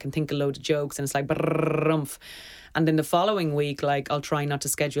stuff and I can think of loads of jokes, and it's like brrrrumph. And then the following week, like, I'll try not to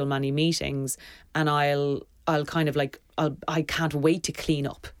schedule many meetings, and I'll kind of like, I can't wait to clean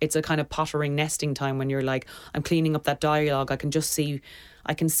up. It's a kind of pottering nesting time when you're like, I'm cleaning up that dialogue. I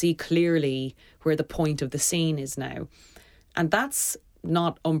can see clearly where the point of the scene is now. And that's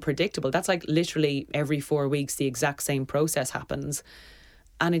not unpredictable. That's like literally every 4 weeks, the exact same process happens.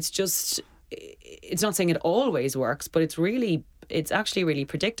 And it's not saying it always works, but it's actually really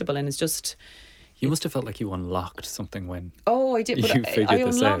predictable. And it's just... You must have felt like you unlocked something when I did, but I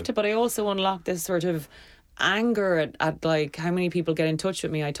unlocked it, but I also unlocked this sort of anger at like how many people get in touch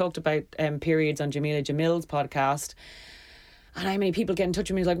with me. I talked about periods on Jamila Jamil's podcast, and how many people get in touch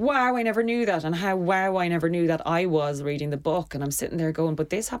with me like, wow, I never knew that, and how wow, I never knew that I was reading the book. And I'm sitting there going,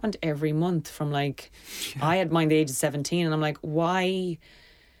 but this happened every month from like, I had mine the age of 17, and I'm like, why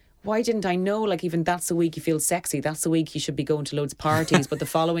didn't I know? Like, even that's the week you feel sexy, that's the week you should be going to loads of parties, but the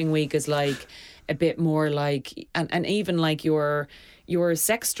following week is like a bit more like, and even like your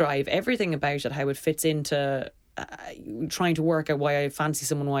sex drive, everything about it, how it fits into trying to work out why I fancy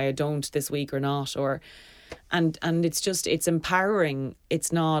someone, why I don't this week or not, and it's empowering.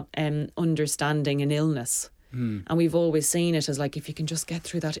 It's not understanding an illness. And we've always seen it as like, if you can just get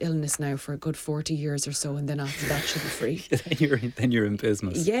through that illness now for a good 40 years or so, and then after that you'll be free. then you're in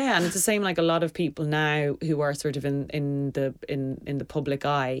business. Yeah, and it's the same like a lot of people now who are sort of in the public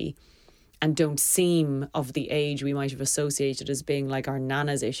eye and don't seem of the age we might have associated as being like our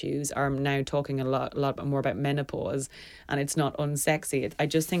nana's issues, are now talking a lot more about menopause, and it's not unsexy. I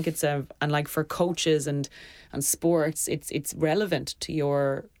just think it's and like for coaches and sports, it's relevant to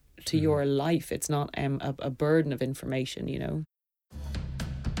your life. It's not a burden of information, you know.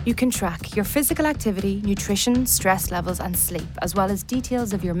 You can track your physical activity, nutrition, stress levels and sleep, as well as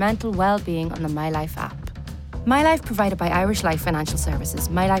details of your mental well-being on the My Life app. My Life, provided by Irish Life Financial Services.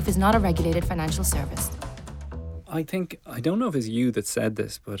 My Life is not a regulated financial service. I don't know if it's you that said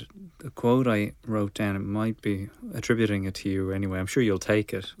this, but the quote I wrote down, it might be attributing it to you anyway, I'm sure you'll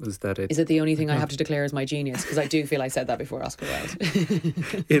take it, was that Is it the only thing I have to declare as my genius? Because I do feel I said that before Oscar Wilde.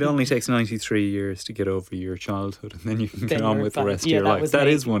 It only takes 93 years to get over your childhood, and then you can get on with the rest of your life. That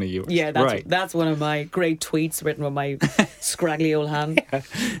is one of yours. Yeah, that's one of my great tweets written with my scraggly old hand.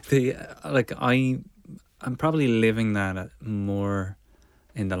 I'm probably living that more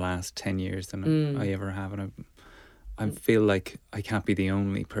in the last 10 years than I ever have, and I feel like I can't be the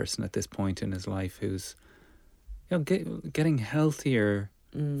only person at this point in his life who's, getting healthier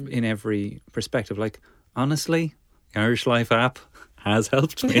in every perspective. Like, honestly, the Irish Life app has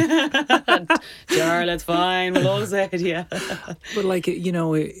helped me. Charlotte, fine, we'll all say it, yeah. But like, you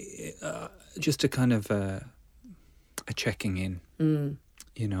know, just a kind of a checking in,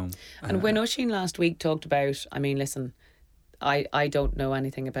 you know. And when Oisín last week talked about, I mean, listen, I don't know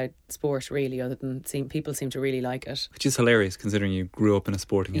anything about sport really, other than people seem to really like it. Which is hilarious considering you grew up in a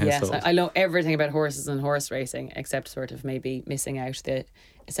sporting household. Yes, I know everything about horses and horse racing, except sort of maybe missing out the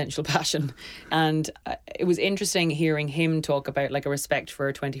essential passion. And it was interesting hearing him talk about like a respect for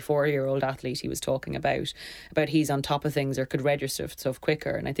a 24-year-old athlete he was talking about he's on top of things or could register stuff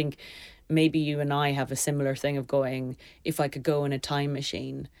quicker. And I think maybe you and I have a similar thing of going, if I could go in a time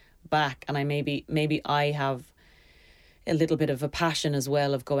machine back, and maybe I have a little bit of a passion as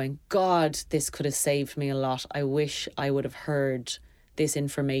well of going, God, this could have saved me a lot. I wish I would have heard this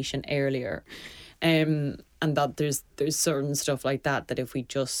information earlier. And that there's certain stuff like that if we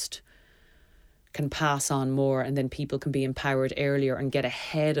just can pass on more, and then people can be empowered earlier and get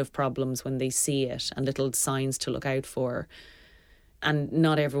ahead of problems when they see it, and little signs to look out for. And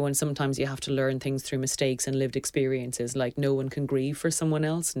not everyone, sometimes you have to learn things through mistakes and lived experiences. Like no one can grieve for someone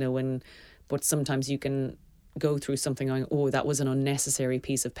else, but sometimes you can go through something going, oh, that was an unnecessary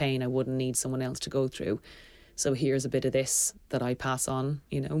piece of pain I wouldn't need someone else to go through. So here's a bit of this that I pass on,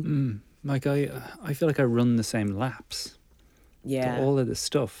 you know. Like I feel like I run the same laps. Yeah. All of this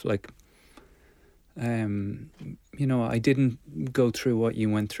stuff. Like, you know, I didn't go through what you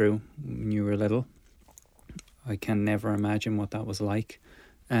went through when you were little. I can never imagine what that was like.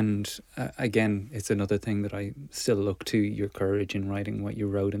 And again, it's another thing that I still look to, your courage in writing what you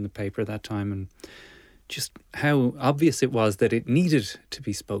wrote in the paper that time, and just how obvious it was that it needed to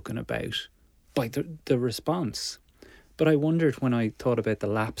be spoken about by the response. But I wondered when I thought about the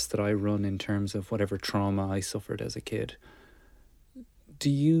laps that I run in terms of whatever trauma I suffered as a kid, do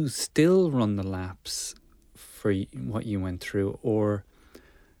you still run the laps for what you went through, or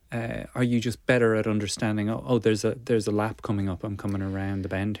are you just better at understanding, there's a lap coming up, I'm coming around the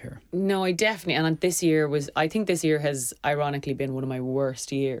bend here? No, I definitely, and I think this year has ironically been one of my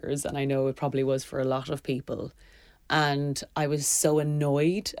worst years, and I know it probably was for a lot of people, and I was so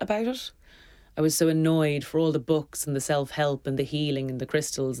annoyed about it. I was so annoyed for all the books and the self-help and the healing and the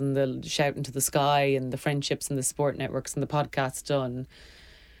crystals and the shouting to the sky and the friendships and the sport networks and the podcasts done,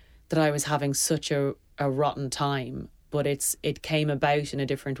 that I was having such a rotten time. But it came about in a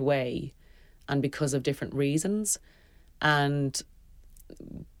different way and because of different reasons, and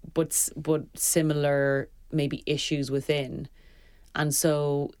but similar maybe issues within. And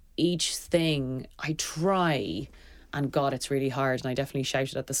so each thing I try, and God, it's really hard, and I definitely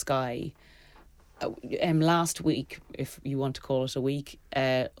shouted at the sky. Last week, if you want to call it a week,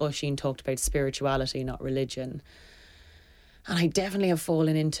 Oisín talked about spirituality, not religion. And I definitely have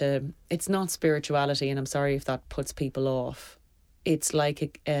fallen into, it's not spirituality, and I'm sorry if that puts people off. It's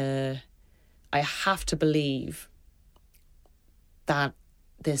like, I have to believe that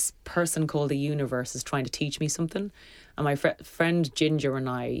this person called the universe is trying to teach me something. And my friend Ginger and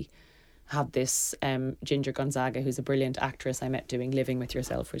I have this, Ginger Gonzaga, who's a brilliant actress I met doing Living With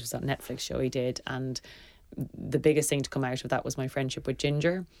Yourself, which was that Netflix show he did. And the biggest thing to come out of that was my friendship with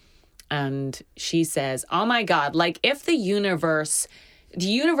Ginger. And she says, oh my God, like if the universe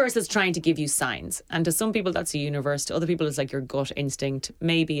is trying to give you signs. And to some people that's the universe. To other people it's like your gut instinct.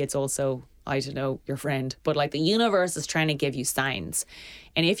 Maybe it's also, I don't know, your friend. But like the universe is trying to give you signs.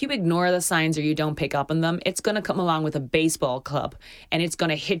 And if you ignore the signs or you don't pick up on them, it's going to come along with a baseball club. And it's going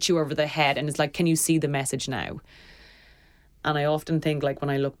to hit you over the head. And it's like, can you see the message now? And I often think, like when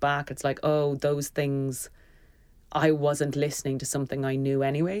I look back, it's like, oh, those things, I wasn't listening to something I knew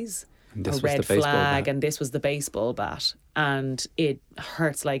anyways. And this a red was the baseball flag, bat. and this was the baseball bat, and it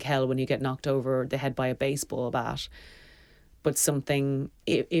hurts like hell when you get knocked over the head by a baseball bat. But something,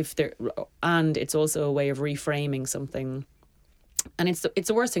 if there, and it's also a way of reframing something, and it's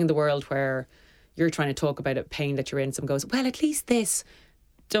the worst thing in the world where you're trying to talk about a pain that you're in. Someone goes, well, at least this.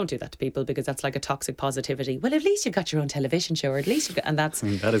 Don't do that to people, because that's like a toxic positivity. Well, at least you got your own television show, or at least you got, and that's, I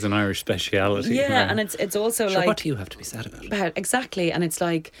mean, that is an Irish speciality. yeah, right? And it's also sure, like, what do you have to be sad about? Exactly, and it's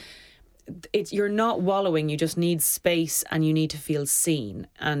like, you're not wallowing, you just need space and you need to feel seen.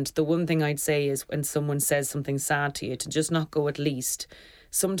 And the one thing I'd say is when someone says something sad to you, to just not go at least.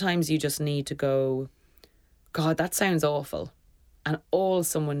 Sometimes you just need to go, God, that sounds awful. And all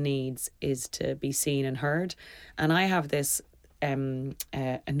someone needs is to be seen and heard. And I have this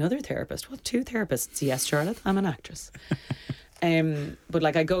another therapist, well, two therapists. Yes, Charlotte, I'm an actress. But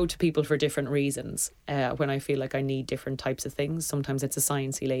like I go to people for different reasons when I feel like I need different types of things. Sometimes it's a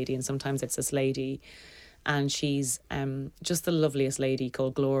sciencey lady and sometimes it's this lady, and she's just the loveliest lady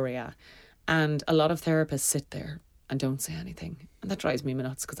called Gloria. And a lot of therapists sit there and don't say anything. And that drives me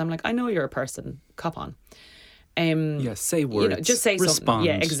nuts because I'm like, I know you're a person. Cop on. Say words. Just say Respond. something.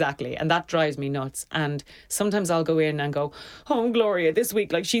 Yeah, exactly. And that drives me nuts. And sometimes I'll go in and go, oh, Gloria, this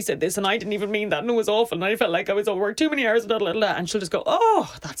week, like, she said this and I didn't even mean that and it was awful and I felt like I was over too many hours, blah, blah, blah. And she'll just go,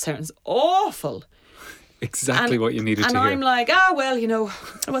 oh, that sounds awful. Exactly what you needed to hear. And I'm like, well,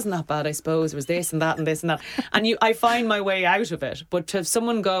 it wasn't that bad, I suppose. It was this and that and this and that. And I find my way out of it. But to have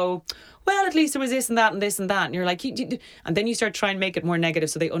someone go, well, at least there was this and that and this and that. And you're like, and then you start trying to make it more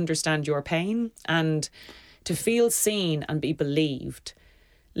negative so they understand your pain. And to feel seen and be believed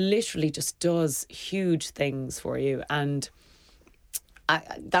literally just does huge things for you. And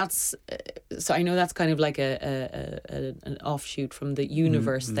so I know that's kind of like an offshoot from the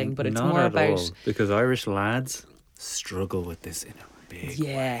universe thing, but it's not more at about all, because Irish lads struggle with this in a big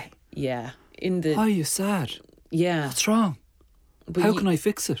way. Yeah. Why are you sad? Yeah. What's wrong? But how can I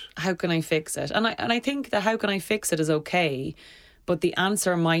fix it? How can I fix it? And I think that how can I fix it is okay, but the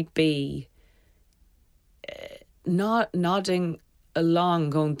answer might be not nodding along,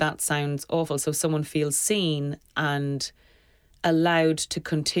 going, that sounds awful. So someone feels seen and allowed to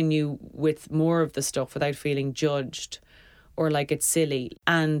continue with more of the stuff without feeling judged or like it's silly.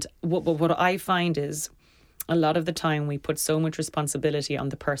 And what I find is a lot of the time we put so much responsibility on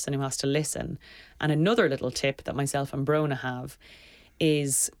the person who has to listen. And another little tip that myself and Brona have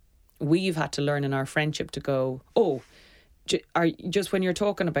is we've had to learn in our friendship to go, just when you're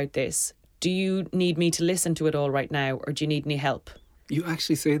talking about this, do you need me to listen to it all right now or do you need any help? You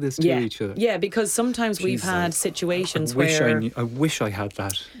actually say this to each other? Yeah, because sometimes we've had situations where... I wish I had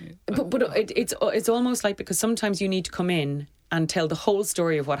that. But it's almost like, because sometimes you need to come in and tell the whole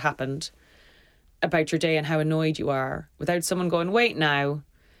story of what happened about your day and how annoyed you are without someone going, wait now,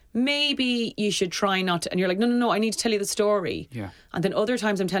 maybe you should try not to... And you're like, no, I need to tell you the story. Yeah. And then other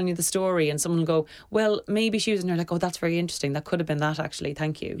times I'm telling you the story and someone will go, well, maybe she was... And you're like, oh, that's very interesting. That could have been that, actually.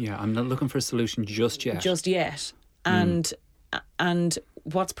 Thank you. Yeah, I'm not looking for a solution just yet. And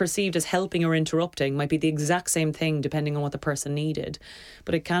what's perceived as helping or interrupting might be the exact same thing depending on what the person needed.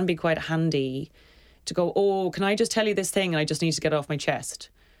 But it can be quite handy to go, oh, can I just tell you this thing and I just need to get it off my chest?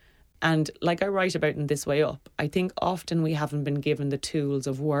 And like I write about in This Way Up, I think often we haven't been given the tools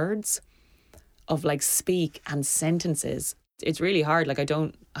of words, of like speak and sentences. It's really hard. Like, I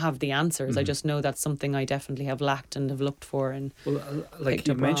don't have the answers. I just know that's something I definitely have lacked and have looked for. And like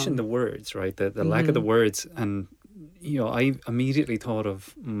you mentioned the words, right? The lack of the words. And I immediately thought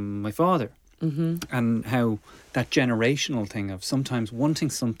of my father and how that generational thing of sometimes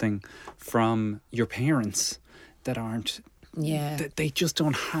wanting something from your parents that aren't, that they just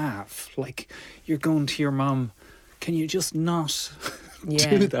don't have. Like, you're going to your mum, can you just not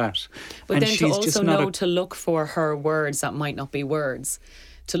do that? But and then to she's also just know to look for her words that might not be words,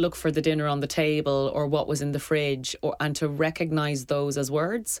 to look for the dinner on the table or what was in the fridge, and to recognise those as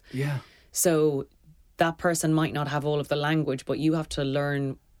words. Yeah. So that person might not have all of the language, but you have to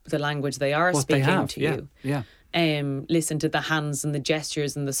learn the language they are speaking to you. Yeah. Listen to the hands and the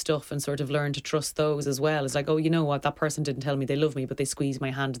gestures and the stuff and sort of learn to trust those as well. It's like, oh, you know what? That person didn't tell me they love me, but they squeezed my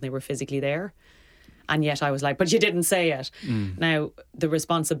hand and they were physically there. And yet I was like, but you didn't say it. Now, the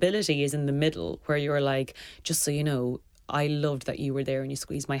responsibility is in the middle where you're like, just so you know, I loved that you were there and you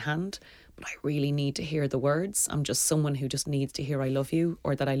squeezed my hand, but I really need to hear the words. I'm just someone who just needs to hear I love you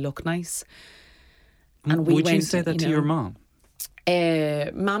or that I look nice. And would you say that to your mom?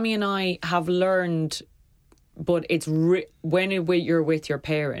 Mammy and I have learned, but it's when you're with your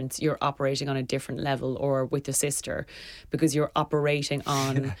parents, you're operating on a different level, or with a sister, because you're operating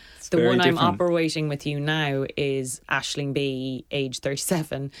on the one different. I'm operating with you now is Aisling Bea, age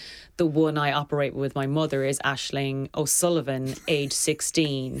 37. The one I operate with my mother is Aisling O'Sullivan, age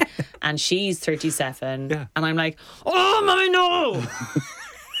 16, and she's 37. Yeah. And I'm like, oh my no.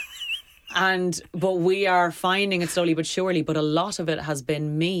 But we are finding it slowly but surely. But a lot of it has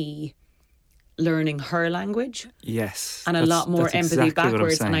been me learning her language. Yes. And a lot more empathy exactly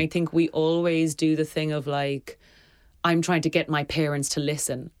backwards. And I think we always do the thing of like, I'm trying to get my parents to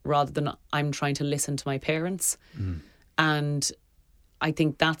listen rather than I'm trying to listen to my parents. And I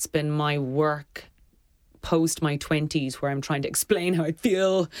think that's been my work post my 20s, where I'm trying to explain how I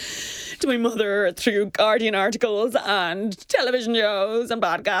feel to my mother through Guardian articles and television shows and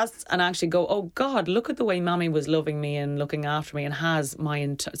podcasts, and actually go, oh God, look at the way Mammy was loving me and looking after me and has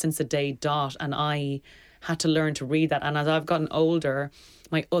since the day dot. And I had to learn to read that. And as I've gotten older,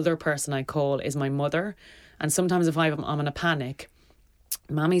 my other person I call is my mother. And sometimes if I'm in a panic,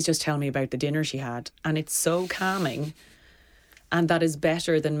 Mammy's just telling me about the dinner she had, and it's so calming. And that is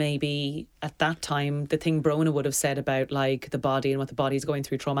better than maybe at that time the thing Brona would have said about like the body and what the body's going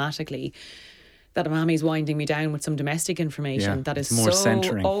through traumatically. that a mammy's winding me down with some domestic information. Yeah, that is it's more so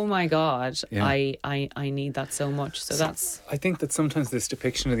centering. Oh my God, Yeah. I need that so much. So that's... I think that sometimes this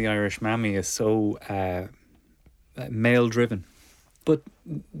depiction of the Irish mammy is so male driven, but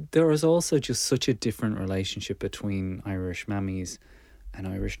there is also just such a different relationship between Irish mammies and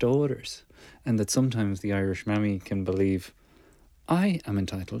Irish daughters, and that sometimes the Irish mammy can believe, I am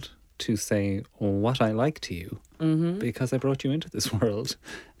entitled to say what I like to you because I brought you into this world.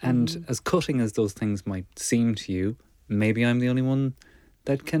 And as cutting as those things might seem to you, maybe I'm the only one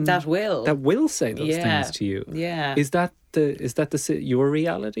that will say those things to you. Yeah. Is that your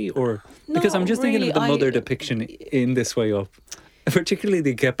reality, or because I'm just thinking of the mother depiction in This Way Up, particularly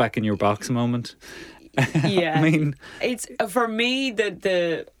the get back in your box moment. Yeah. I mean, it's for me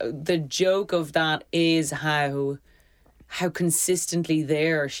the joke of that is how consistently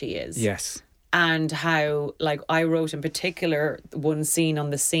there she is. yes. And how, like, I wrote in particular one scene on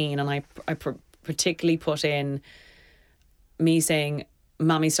the scene, and I particularly put in me saying,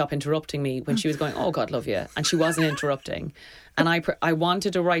 "Mammy, stop interrupting me," when she was going, "Oh God, love you," and she wasn't interrupting. And I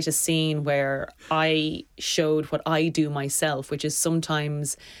wanted to write a scene where I showed what I do myself, which is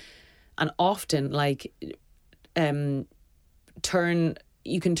sometimes and often like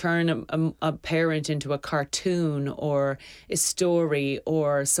you can turn a parent into a cartoon or a story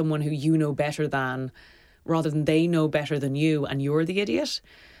or someone who you know better than, rather than they know better than you and you're the idiot.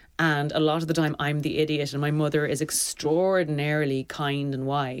 And a lot of the time I'm the idiot, and my mother is extraordinarily kind and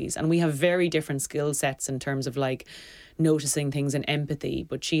wise, and we have very different skill sets in terms of like noticing things and empathy,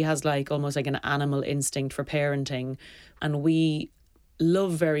 but she has like almost like an animal instinct for parenting, and we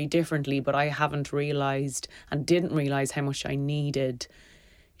love very differently. But I haven't realised and didn't realise how much I needed.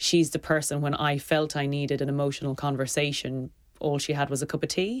 She's the person when I felt I needed an emotional conversation, all she had was a cup of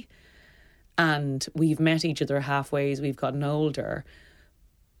tea. And we've met each other halfway as we've gotten older.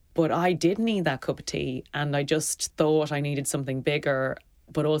 But I did need that cup of tea, and I just thought I needed something bigger,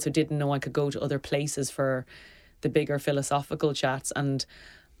 but also didn't know I could go to other places for the bigger philosophical chats. And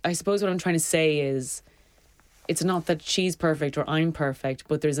I suppose what I'm trying to say is, it's not that she's perfect or I'm perfect,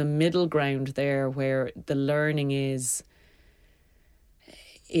 but there's a middle ground there where the learning is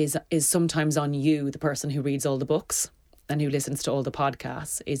sometimes on you, the person who reads all the books and who listens to all the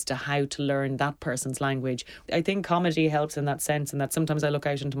podcasts, is to how to learn that person's language. I think comedy helps in that sense, and that sometimes I look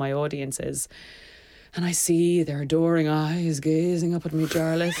out into my audiences and I see their adoring eyes gazing up at me,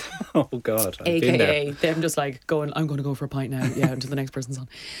 Charlotte. Oh God, I've AKA been there. them just like going, I'm going to go for a pint now, yeah, until the next person's on.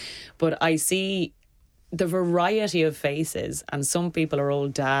 But I see the variety of faces, and some people are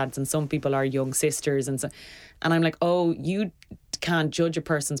old dads and some people are young sisters, and I'm like, oh, you can't judge a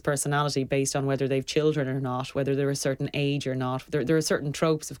person's personality based on whether they've children or not, whether they're a certain age or not. There are certain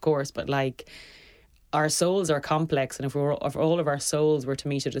tropes, of course, but like, our souls are complex, and if all of our souls were to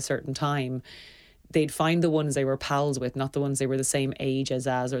meet at a certain time, they'd find the ones they were pals with, not the ones they were the same age as,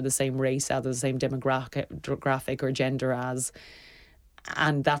 or the same race as, or the same demographic or gender as.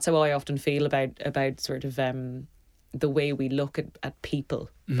 And that's how I often feel about sort of the way we look at people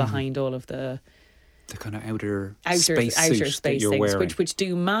behind all of the kind of outer space that you're things, wearing. which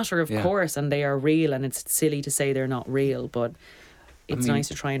do matter, of course, and they are real, and it's silly to say they're not real, but it's nice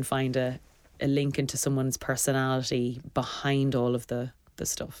to try and find a link into someone's personality behind all of the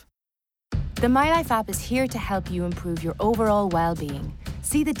stuff. The My Life app is here to help you improve your overall well-being.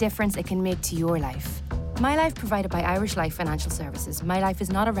 See the difference it can make to your life. My Life, provided by Irish Life Financial Services. My Life is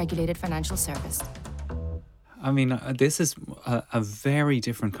not a regulated financial service. I mean, this is a very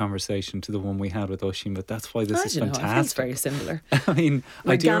different conversation to the one we had with Oisín, but that's why this is fantastic. It feels very similar. I mean,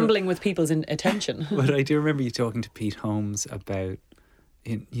 we're gambling with people's attention. But I do remember you talking to Pete Holmes about,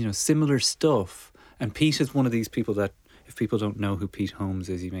 similar stuff. And Pete is one of these people that, if people don't know who Pete Holmes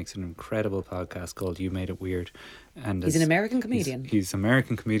is, he makes an incredible podcast called You Made It Weird. And he's an American comedian. He's an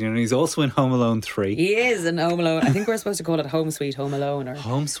American comedian, and he's also in Home Alone 3. He is in Home Alone. I think we're supposed to call it Home Sweet Home Alone. Or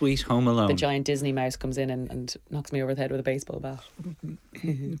Home Sweet Home Alone. The giant Disney mouse comes in and knocks me over the head with a baseball bat.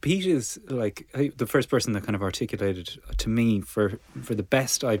 Pete is like the first person that kind of articulated to me for the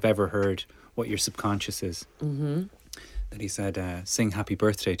best I've ever heard what your subconscious is. Mm-hmm. That he said, sing happy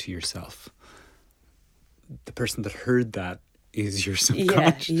birthday to yourself. The person that heard that is your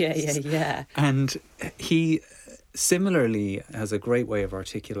subconscious. Yeah. And he similarly has a great way of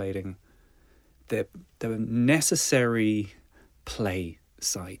articulating the necessary play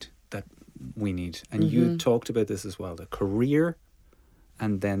side that we need. And you talked about this as well, the career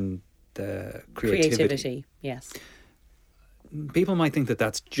and then the creativity. Yes. People might think that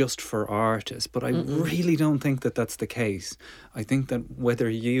that's just for artists, but I really don't think that that's the case. I think that whether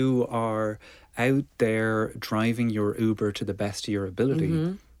you are out there driving your Uber to the best of your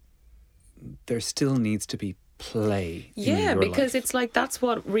ability, there still needs to be play. Yeah, in your because life. it's like that's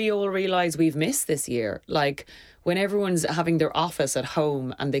what we all realise we've missed this year. Like when everyone's having their office at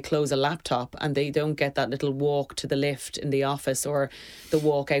home and they close a laptop and they don't get that little walk to the lift in the office or the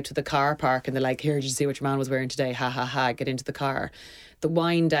walk out to the car park and they're like, here, did you see what your man was wearing today? Ha ha ha, get into the car. The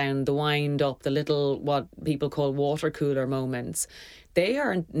wind down, the wind up, the little what people call water cooler moments. They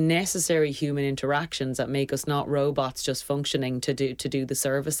are necessary human interactions that make us not robots just functioning to do the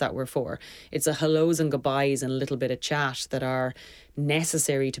service that we're for. It's a hellos and goodbyes and a little bit of chat that are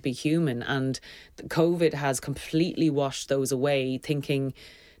necessary to be human. And COVID has completely washed those away, thinking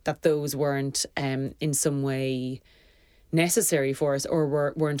that those weren't in some way necessary for us or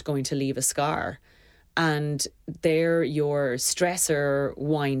weren't going to leave a scar. And they're your stressor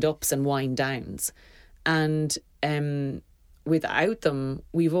wind ups and wind downs. And without them,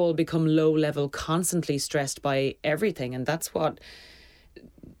 we've all become low level, constantly stressed by everything. And that's what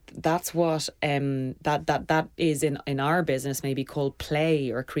that is in our business maybe called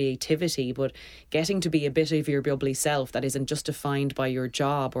play or creativity, but getting to be a bit of your bubbly self that isn't just defined by your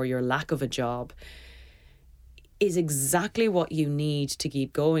job or your lack of a job is exactly what you need to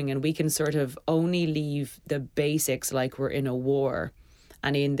keep going. And we can sort of only leave the basics like we're in a war.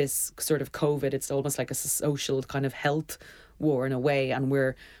 And in this sort of COVID, it's almost like a social kind of health war in a way. And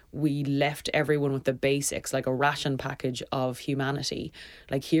we left everyone with the basics, like a ration package of humanity.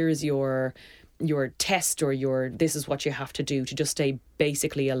 Like, here's your test or this is what you have to do to just stay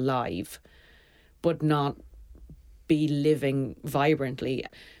basically alive, but not be living vibrantly.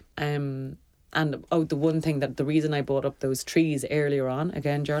 And the one thing that the reason I brought up those trees earlier on,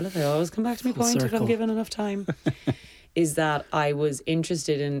 again, Jarlath, I always come back to my point if I'm given enough time, is that I was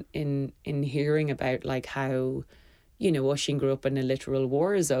interested in hearing about like how, you know, Oisín grew up in a literal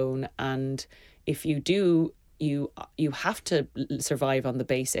war zone, and if you do, you have to survive on the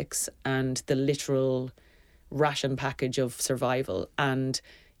basics and the literal ration package of survival, and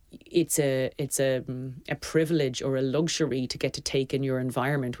it's a privilege or a luxury to get to take in your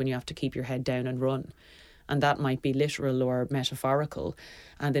environment when you have to keep your head down and run. And that might be literal or metaphorical.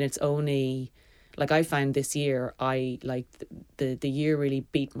 And then it's only, like, I found this year, the year really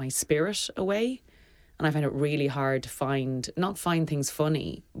beat my spirit away. And I find it really hard to not find things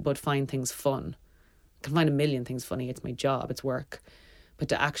funny, but find things fun. I can find a million things funny. It's my job, it's work. But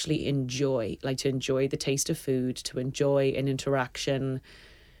to actually enjoy, like to enjoy the taste of food, to enjoy an interaction,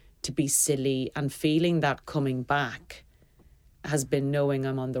 to be silly, and feeling that coming back has been knowing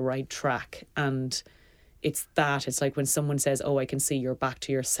I'm on the right track. And it's like when someone says, oh, I can see you're back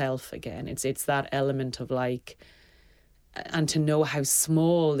to yourself again. It's that element of like, and to know how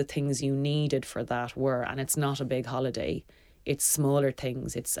small the things you needed for that were. And it's not a big holiday, it's smaller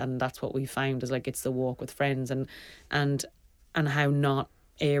things. And that's what we found is like, it's the walk with friends and how not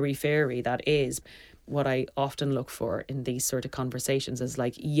airy fairy that is. What I often look for in these sort of conversations is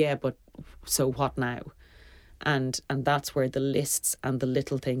like, yeah, but so what now? And that's where the lists and the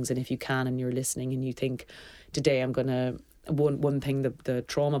little things, and if you can and you're listening and you think, today I'm going to, one thing the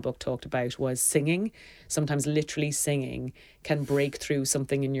trauma book talked about was singing. Sometimes literally singing can break through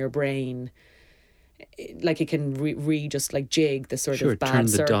something in your brain. Like it can just like jig the sort of bad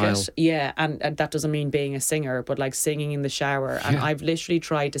circuit. Dial. Yeah, and that doesn't mean being a singer, but like singing in the shower. And I've literally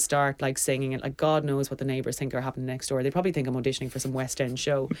tried to start like singing it. Like God knows what the neighbours think are happening next door. They probably think I'm auditioning for some West End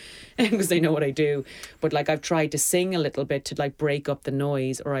show because they know what I do. But like I've tried to sing a little bit to like break up the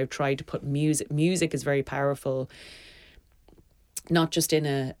noise, or I've tried to put music. Music is very powerful. Not just in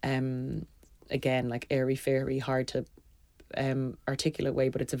a again like airy fairy, hard to articulate way,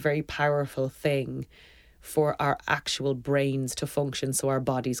 but it's a very powerful thing for our actual brains to function so our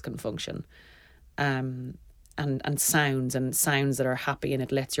bodies can function. And sounds that are happy, and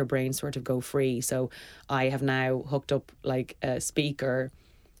it lets your brain sort of go free. So I have now hooked up like a speaker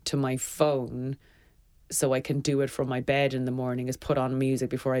to my phone so I can do it from my bed in the morning, is put on music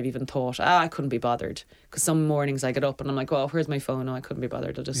before I've even thought, I couldn't be bothered. Because some mornings I get up and I'm like, well, where's my phone? No, I couldn't be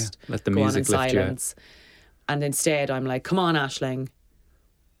bothered. I'll just let the go music on in lift silence. You. And instead I'm like, come on, Aisling,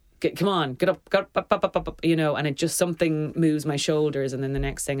 come on, get up, you know, and it just, something moves my shoulders, and then the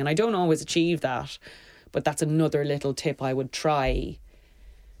next thing, and I don't always achieve that, but that's another little tip I would try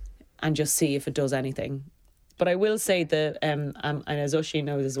and just see if it does anything. But I will say that, and as Oisín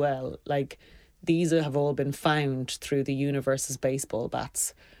knows as well, like these have all been found through the universe's baseball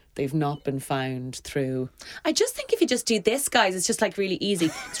bats. They've not been found through, I just think if you just do this, guys, it's just like really easy.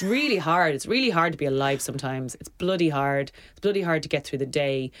 It's really hard. It's really hard to be alive sometimes. It's bloody hard. It's bloody hard to get through the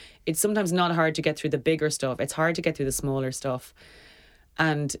day. It's sometimes not hard to get through the bigger stuff. It's hard to get through the smaller stuff.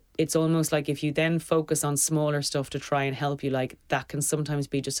 And it's almost like if you then focus on smaller stuff to try and help you, like that can sometimes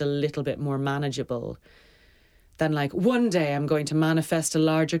be just a little bit more manageable than like, one day I'm going to manifest a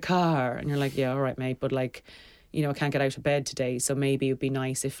larger car. And you're like, yeah, all right, mate. But like, you know, I can't get out of bed today. So maybe it'd be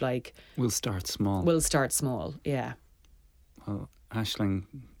nice if like... We'll start small. Yeah. Well, Aisling,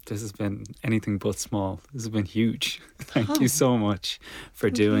 this has been anything but small. This has been huge. Thank you so much for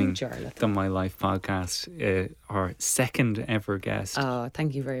doing the My Life podcast. Our second ever guest. Oh,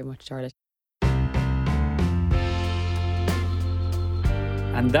 thank you very much, Charlotte.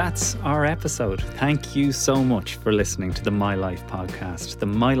 And that's our episode. Thank you so much for listening to the My Life podcast. The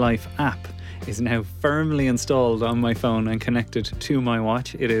My Life app is now firmly installed on my phone and connected to my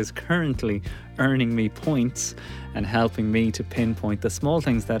watch. It is currently earning me points and helping me to pinpoint the small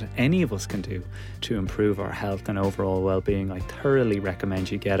things that any of us can do to improve our health and overall well-being. I thoroughly recommend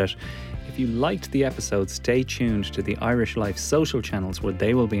you get it. If you liked the episode, stay tuned to the Irish Life social channels where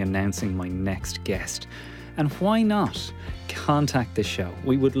they will be announcing my next guest. And why not contact the show?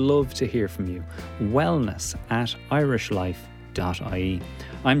 We would love to hear from you. wellness@irishlife.ie.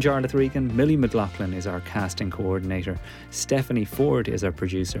 I'm Jarlath Regan. Millie McLaughlin is our casting coordinator. Stephanie Ford is our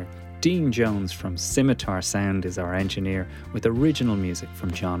producer. Dean Jones from Scimitar Sound is our engineer, with original music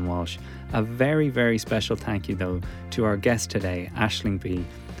from John Walsh. A very, very special thank you, though, to our guest today, Aisling Bea.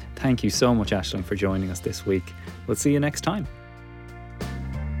 Thank you so much, Aisling, for joining us this week. We'll see you next time.